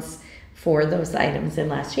discounts for those items in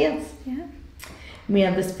last chance. Yeah. We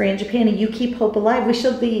have this frangipani, You Keep Hope Alive. We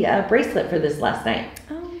showed the bracelet for this last night.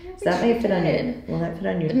 Oh, So that may fit on you. Will that fit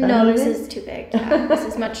on your thumb? No, this is too big. Yeah, this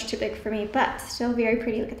is much too big for me, but still very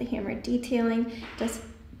pretty. Look at the hammered detailing. It does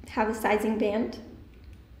have a sizing band.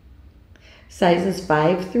 Sizes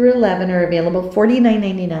 5 through 11 are available,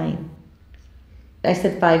 $49.99. I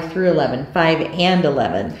said 5 through 11, 5 and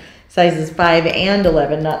 11. Sizes 5 and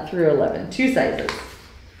 11, not through 11. 2 sizes.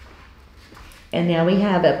 And now we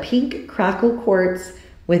have a pink crackle quartz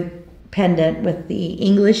with pendant with the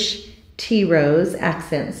English tea rose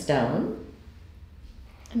accent stone.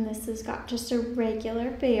 And this has got just a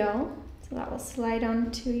regular bail, so that will slide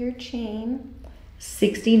onto your chain.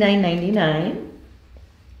 $69.99.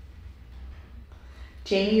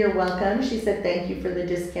 Jamie, you're welcome. She said thank you for the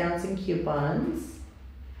discounts and coupons.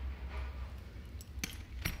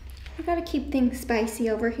 We gotta keep things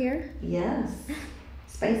spicy over here. Yes.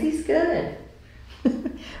 Spicy's good.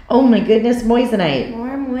 Oh my goodness, moissanite. More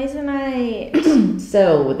moissanite.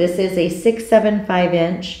 So this is a 675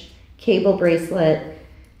 inch cable bracelet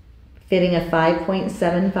fitting a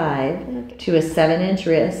 5.75 to a 7-inch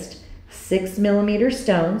wrist, 6 millimeter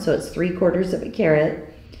stone, so it's 3/4 of a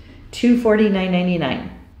carat, $249.99.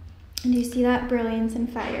 And you see that brilliance and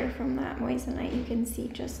fire from that moissanite? You can see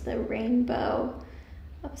just the rainbow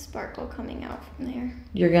of sparkle coming out from there.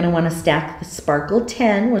 You're going to want to stack the Sparkle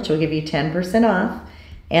 10, which will give you 10% off,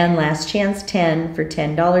 and Last Chance 10 for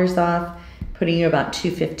 $10 off, putting you about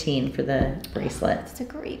 $215 for the bracelet. It's a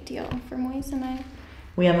great deal for moissanite.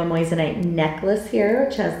 We have a moissanite necklace here,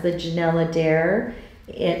 which has the Janelle Adair.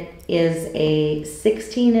 It is a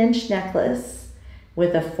 16-inch necklace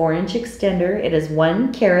with a 4-inch extender. It is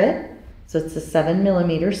 1 carat, so it's a 7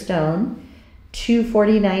 millimeter stone.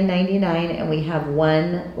 $249.99, and we have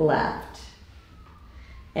 1 left.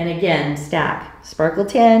 And again, stack Sparkle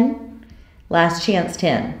 10, Last Chance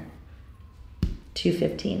 10,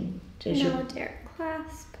 $215. No dare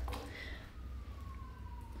clasp.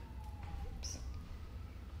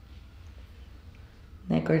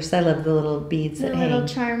 And of course, I love the little beads The that little hang.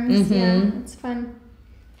 charms, yeah, it's fun.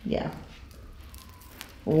 Yeah.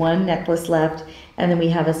 1 necklace left, and then we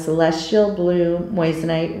have a celestial blue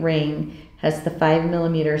moissanite ring. Has the 5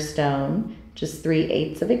 millimeter stone, just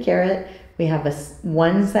 3/8 of a carat. We have a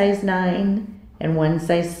 1 size 9 and 1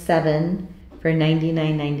 size 7 for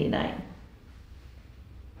 $99.99.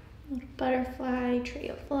 Butterfly, tree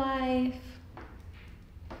of life.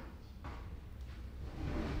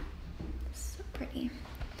 So pretty.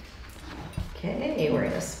 Okay, we're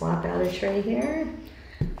gonna swap out a tray here.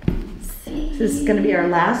 Let's see. This is gonna be our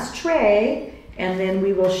last tray, and then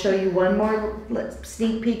we will show you one more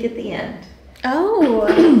sneak peek at the end. Oh,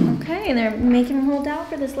 okay. They're making them hold out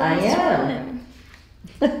for this last one.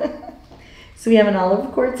 So we have an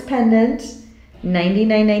olive quartz pendant,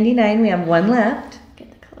 $99.99. We have 1 left.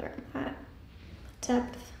 Get the color of that.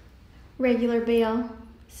 Depth. Regular bail.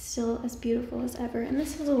 Still as beautiful as ever. And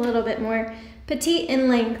this is a little bit more petite in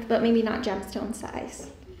length, but maybe not gemstone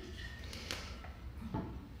size.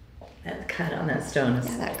 That cut on that stone is...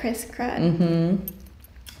 Yeah, that crisp cut. Mm-hmm.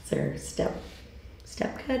 Is there step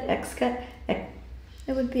cut, X cut?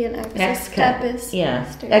 It would be an X. X Step cut. is Yeah,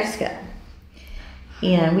 stairs. X cut.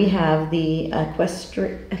 And we have the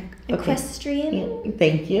Equestrian.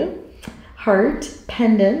 Thank you. Heart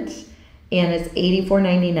pendant, and it's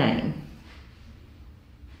 $84.99.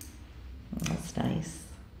 That's nice.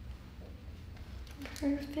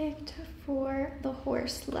 Perfect for the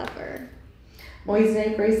horse lover.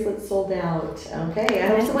 Moissanite bracelet sold out. Okay, I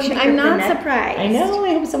hope someone picked I'm up not surprised. I know,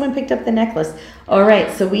 I hope someone picked up the necklace. All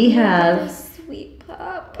right, so we have Sweet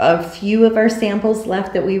pup. a few of our samples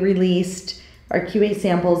left that we released, our Q8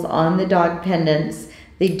 samples on the dog pendants.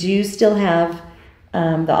 They do still have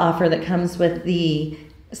the offer that comes with the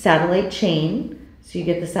satellite chain. So you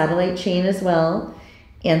get the satellite chain as well.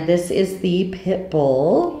 And this is the pit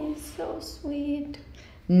bull. He's so sweet.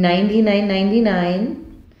 $99.99.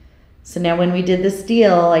 So now when we did this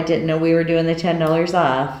deal, I didn't know we were doing the $10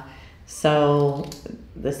 off. So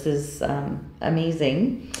this is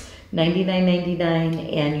amazing.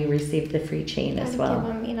 $99.99, and you received the free chain as well.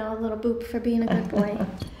 Give him, a little boop for being a good boy.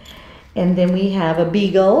 And then we have a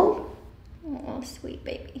beagle. Oh, sweet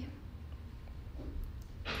baby.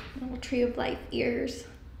 Little tree of life ears.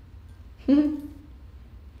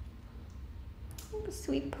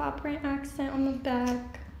 Sweet paw print accent on the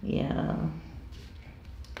back. Yeah.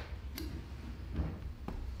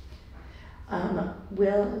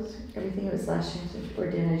 Will, everything was last chance, or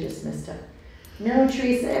did I just miss it? No,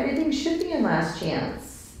 Teresa, everything should be in last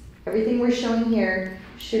chance. Everything we're showing here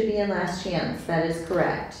should be in last chance. That is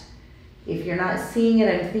correct. If you're not seeing it,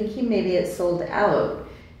 I'm thinking maybe it's sold out.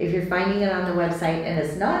 If you're finding it on the website and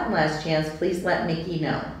it's not in last chance, please let Mickey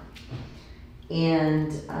know.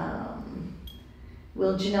 And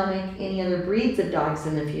will Janelle make any other breeds of dogs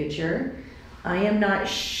in the future? I am not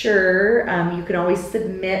sure. You can always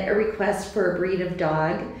submit a request for a breed of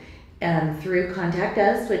dog through Contact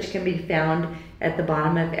Us, which can be found at the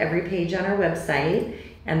bottom of every page on our website.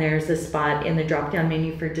 And there's a spot in the drop-down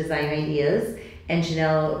menu for design ideas. And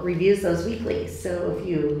Janelle reviews those weekly. So if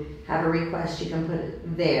you have a request, you can put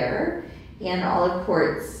it there. And olive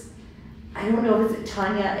quartz, I don't know if it's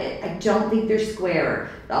Tanya, I don't think they're square.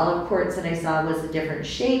 The olive quartz that I saw was a different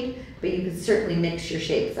shape, but you can certainly mix your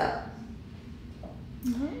shapes up.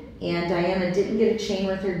 And Diana didn't get a chain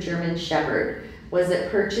with her German Shepherd. Was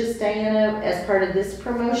it purchased, Diana, as part of this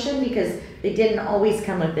promotion? Because they didn't always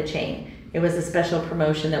come with the chain. It was a special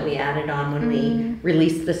promotion that we added on when we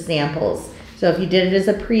released the samples. So if you did it as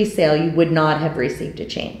a pre-sale, you would not have received a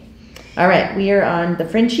chain. All right, we are on the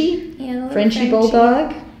Frenchie. Yeah, Frenchie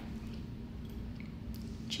Bulldog.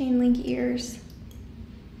 Chain link ears.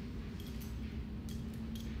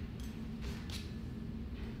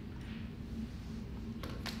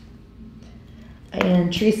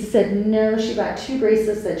 And Teresa said no, she got 2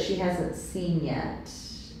 bracelets that she hasn't seen yet.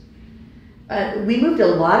 We moved a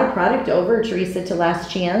lot of product over, Teresa, to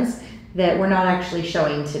Last Chance that we're not actually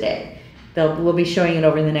showing today. We'll be showing it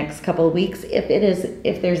over the next couple of weeks if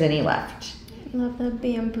there's any left. I love the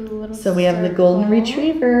bamboo little So we have the golden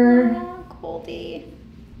retriever. Oh, Goldie.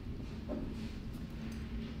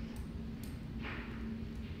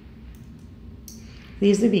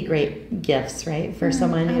 These would be great gifts, right? For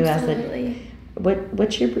someone who has a...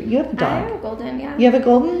 What's your... You have a dog. I have a golden, yeah. You have a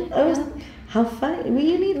golden? Oh, yeah. How fun. Well,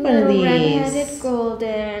 you need one of these. Red-headed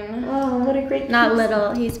golden. Oh, what a great... Not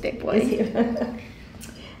little, he's big boy.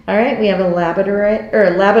 All right, we have a Labrador.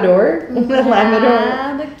 Labrador.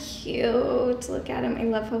 Cute. Look at him. I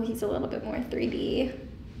love how he's a little bit more 3D.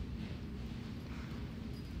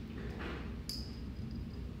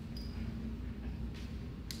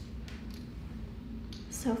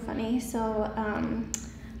 So funny. So,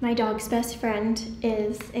 my dog's best friend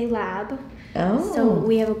is a lab. Oh. So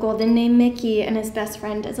we have a golden named Mickey, and his best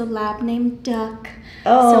friend is a lab named Duck.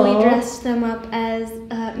 Oh. So we dressed them up as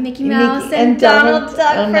Mickey Mouse and Donald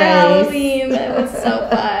Duck for Halloween. It was so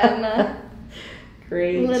fun.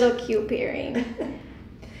 Great. Little cute pairing.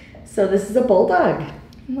 So this is a bulldog.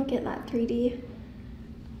 Look at that 3D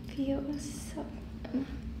view. It was so fun.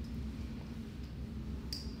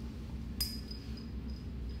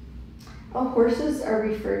 Oh, horses are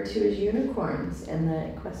referred to as unicorns in the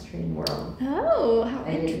equestrian world. Oh, how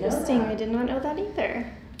interesting. I did not know that either.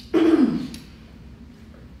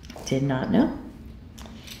 Did not know.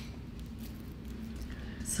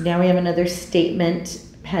 So now we have another statement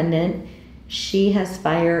pendant. She has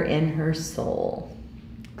fire in her soul.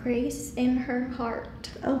 Grace in her heart.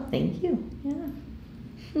 Oh, thank you.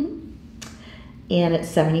 Yeah. And it's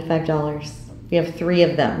 $75. We have 3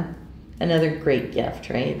 of them. Another great gift,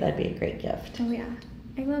 right? That'd be a great gift. Oh, yeah.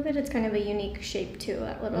 I love it. It's kind of a unique shape, too,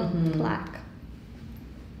 that little plaque.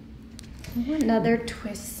 Oh, another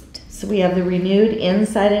twist. So we have the renewed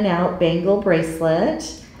inside and out bangle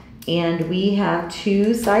bracelet. And we have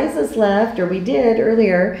 2 sizes left, or we did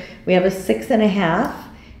earlier. We have a 6.5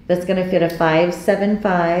 that's going to fit a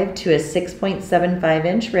 5.75 to a 6.75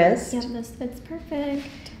 inch wrist. Yeah, this fits perfect.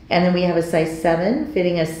 And then we have a size 7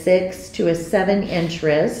 fitting a 6 to a 7 inch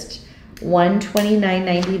wrist.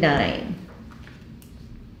 $129.99.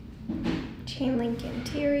 Chain link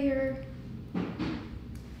interior.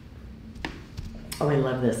 Oh, I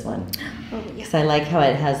love this one. Oh, yeah. Because I like how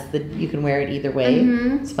it has you can wear it either way.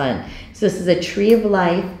 It's fun. So this is a Tree of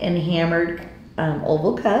Life and hammered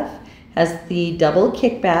oval cuff. Has the double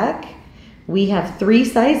kickback. We have 3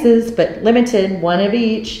 sizes, but limited, 1 of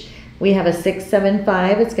each. We have a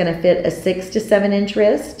 6.75. It's going to fit a 6 to 7 inch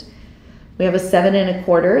wrist. We have a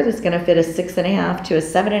 7.25 that's going to fit a 6.5 to a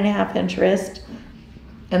 7.5 inch wrist.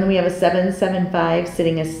 And then we have a 7.75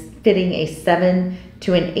 fitting a 7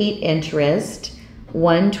 to an 8 inch wrist.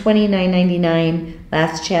 $129.99.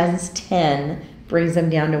 Last chance 10 brings them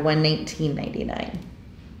down to $119.99.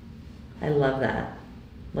 I love that.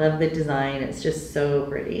 Love the design. It's just so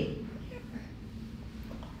pretty.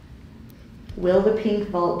 Will the pink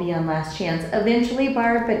vault be on last chance? Eventually,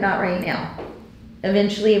 Barb, but not right now.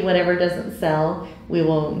 Eventually, whatever doesn't sell, we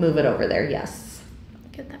will move it over there, yes.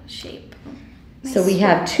 Look at that shape. So we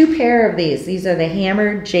have 2 pair of these. These are the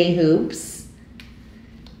hammered J hoops.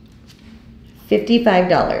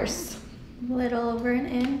 $55. A little over an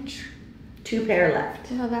inch. 2 pair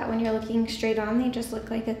left. I love that when you're looking straight on, they just look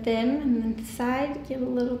like a thin, and then the side get a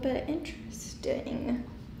little bit interesting.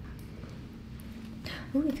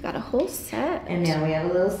 Ooh, we've got a whole set. And now we have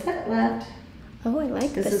a little set left. Oh, I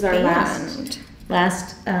like this. This is our band.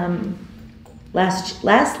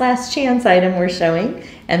 last chance item we're showing,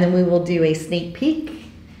 and then we will do a sneak peek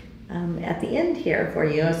at the end here for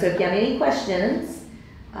you. So if you have any questions,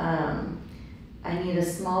 I need a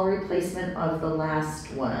small replacement of the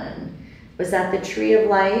last one. Was that the Tree of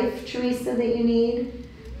Life, Teresa, that you need?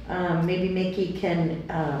 Maybe Mickey can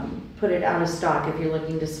put it out of stock if you're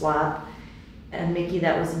looking to swap. And Mickey,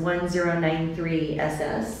 that was 1093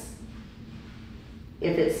 SS,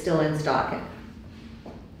 if it's still in stock.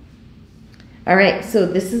 All right, so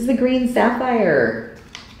this is the green sapphire.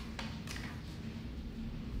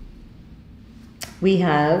 We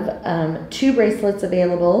have 2 bracelets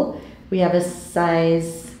available. We have a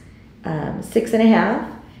size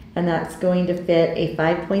 6.5, and that's going to fit a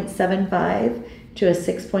 5.75 to a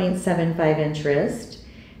 6.75 inch wrist.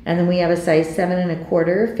 And then we have a size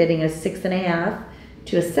 7.25, fitting a 6.5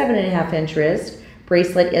 to a 7.5 inch wrist.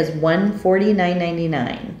 Bracelet is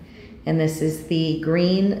 $149.99. And this is the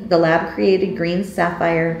green, the lab created green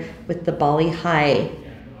sapphire with the Bali High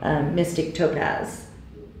Mystic Topaz.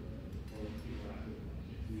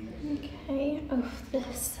 Okay, oh,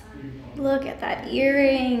 this. Look at that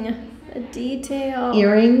earring, the detail.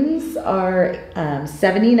 Earrings are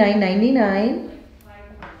 $79.99.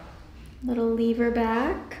 Little lever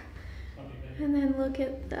back. And then look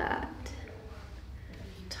at that.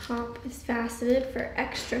 Top is faceted for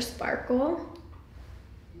extra sparkle.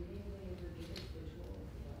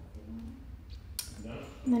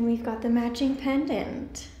 And then we've got the matching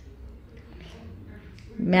pendant.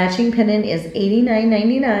 Matching pendant is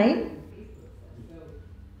 $89.99.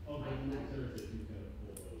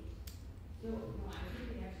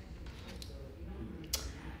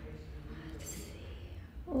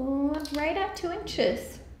 Oh, right at 2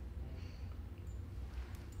 inches.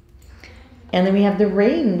 And then we have the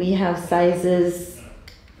ring. We have sizes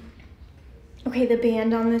Okay, the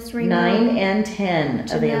band on this ring. 9 and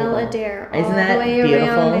 10 available. Adair, Isn't all that the way beautiful?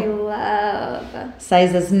 around. I love.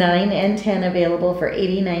 Sizes 9 and 10 available for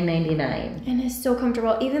 $89.99. And it's so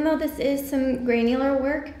comfortable. Even though this is some granular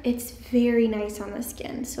work, it's very nice on the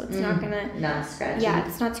skin. So it's not gonna. Not scratchy. Yeah,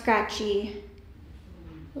 it's not scratchy.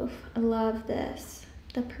 Oof, I love this.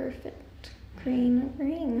 The perfect green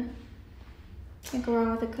ring. Can't go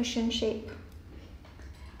wrong with a cushion shape.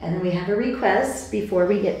 And then we have a request before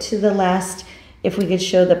we get to the last. If we could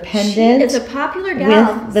show the pendant. It's a popular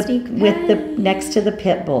gal. with the next to the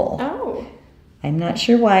pit bull. Oh. I'm not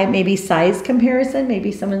sure why. Maybe size comparison.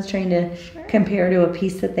 Maybe someone's trying to compare to a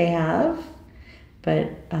piece that they have.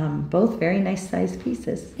 But both very nice sized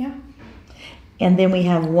pieces. Yeah. And then we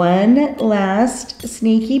have one last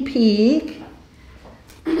sneaky peek.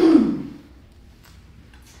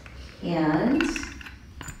 And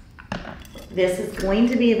this is going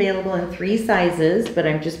to be available in 3 sizes, but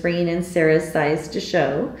I'm just bringing in Sarah's size to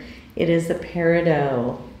show. It is a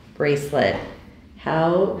peridot bracelet.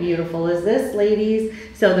 How beautiful is this, ladies?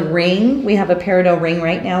 So the ring, we have a peridot ring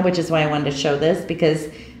right now, which is why I wanted to show this, because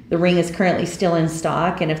the ring is currently still in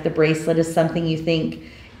stock, and if the bracelet is something you think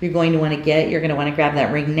you're going to want to get, you're going to want to grab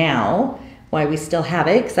that ring now while we still have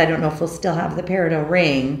it, because I don't know if we'll still have the peridot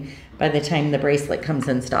ring by the time the bracelet comes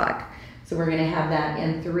in stock. So we're going to have that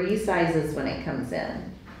in 3 sizes when it comes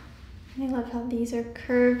in. I love how these are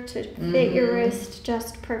curved to fit your wrist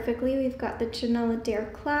just perfectly. We've got the Chanel Adair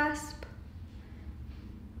clasp.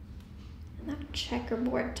 And that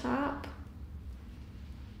checkerboard top.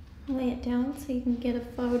 Lay it down so you can get a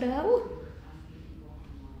photo.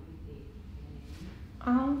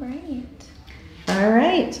 All right. All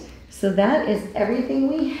right. So that is everything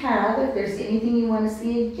we have. If there's anything you want to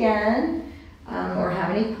see again, or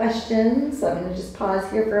have any questions, I'm going to just pause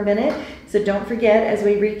here for a minute. So don't forget, as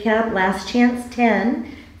we recap, Last Chance 10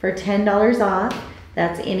 for $10 off.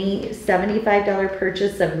 That's any $75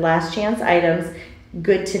 purchase of Last Chance items.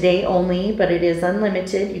 Good today only, but it is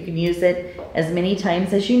unlimited. You can use it as many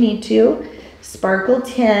times as you need to. Sparkle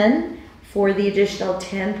 10 for the additional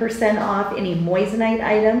 10% off any moissanite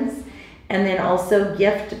items. And then also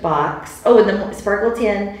gift box. Oh, and the Sparkle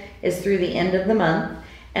 10 is through the end of the month.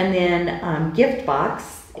 And then gift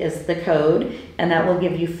box is the code, and that will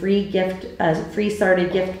give you free Sarda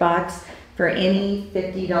gift box for any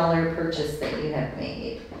 $50 purchase that you have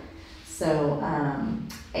made. So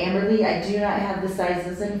Amberly, I do not have the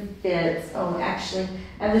sizes and fits. Oh, actually,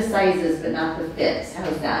 I have the sizes, but not the fits.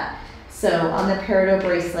 How's that? So on the peridot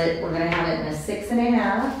bracelet, we're gonna have it in a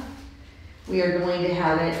 6.5. We are going to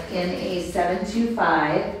have it in a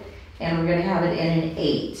 725, and we're gonna have it in an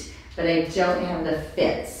 8. But I don't have the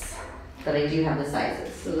fits, but I do have the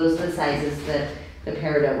sizes. So those are the sizes that the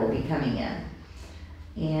peridot will be coming in.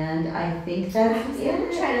 And I think that's I was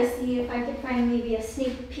gonna try to see if I could find maybe a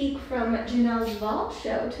sneak peek from Janelle's vault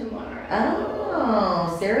show tomorrow.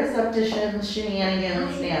 Oh, Sarah's up to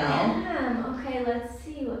shenanigans now. Okay, let's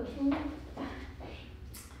see. What can we...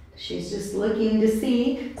 She's just looking to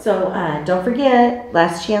see. So don't forget,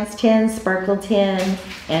 last chance 10, sparkle 10,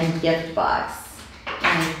 and gift box. And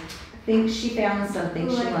I think she found something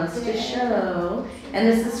she wants to show. And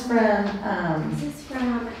this is from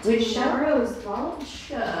which show? Tomorrow's vault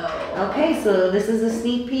show. Okay, so this is a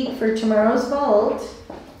sneak peek for tomorrow's vault.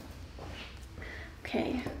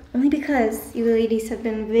 Okay, only because you ladies have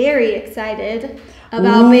been very excited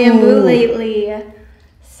about bamboo lately.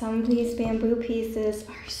 Some of these bamboo pieces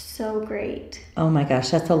are so great. Oh my gosh,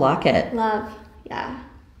 that's a locket. Love, yeah.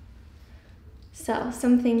 So,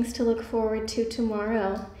 some things to look forward to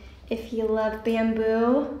tomorrow. If you love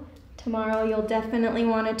bamboo, tomorrow you'll definitely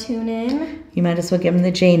want to tune in. You might as well give them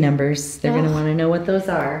the J numbers. They're going to want to know what those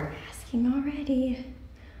are. Asking already.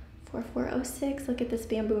 4406. Look at this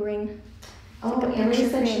bamboo ring. Oh, Emily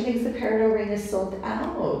said she thinks the peridot ring is sold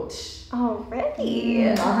out. Already?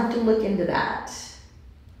 I'll have to look into that.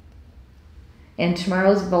 And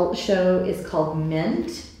tomorrow's vault show is called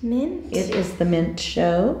Mint. Mint? It is the Mint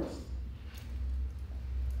show.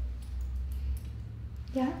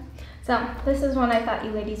 Yeah. So this is one I thought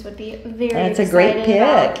you ladies would be very That's excited a great pick.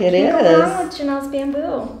 about. It Can't is. go wrong with Janelle's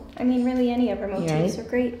bamboo. I mean, really, any of her motifs are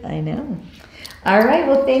great. I know. All right.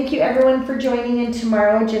 Well, thank you everyone for joining in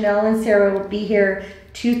tomorrow. Janelle and Sarah will be here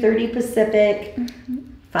 2:30 Pacific,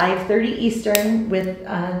 5:30 Eastern with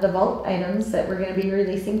the vault items that we're going to be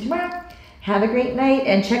releasing tomorrow. Have a great night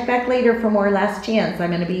and check back later for more Last Chance. I'm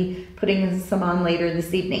going to be putting some on later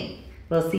this evening. We'll see.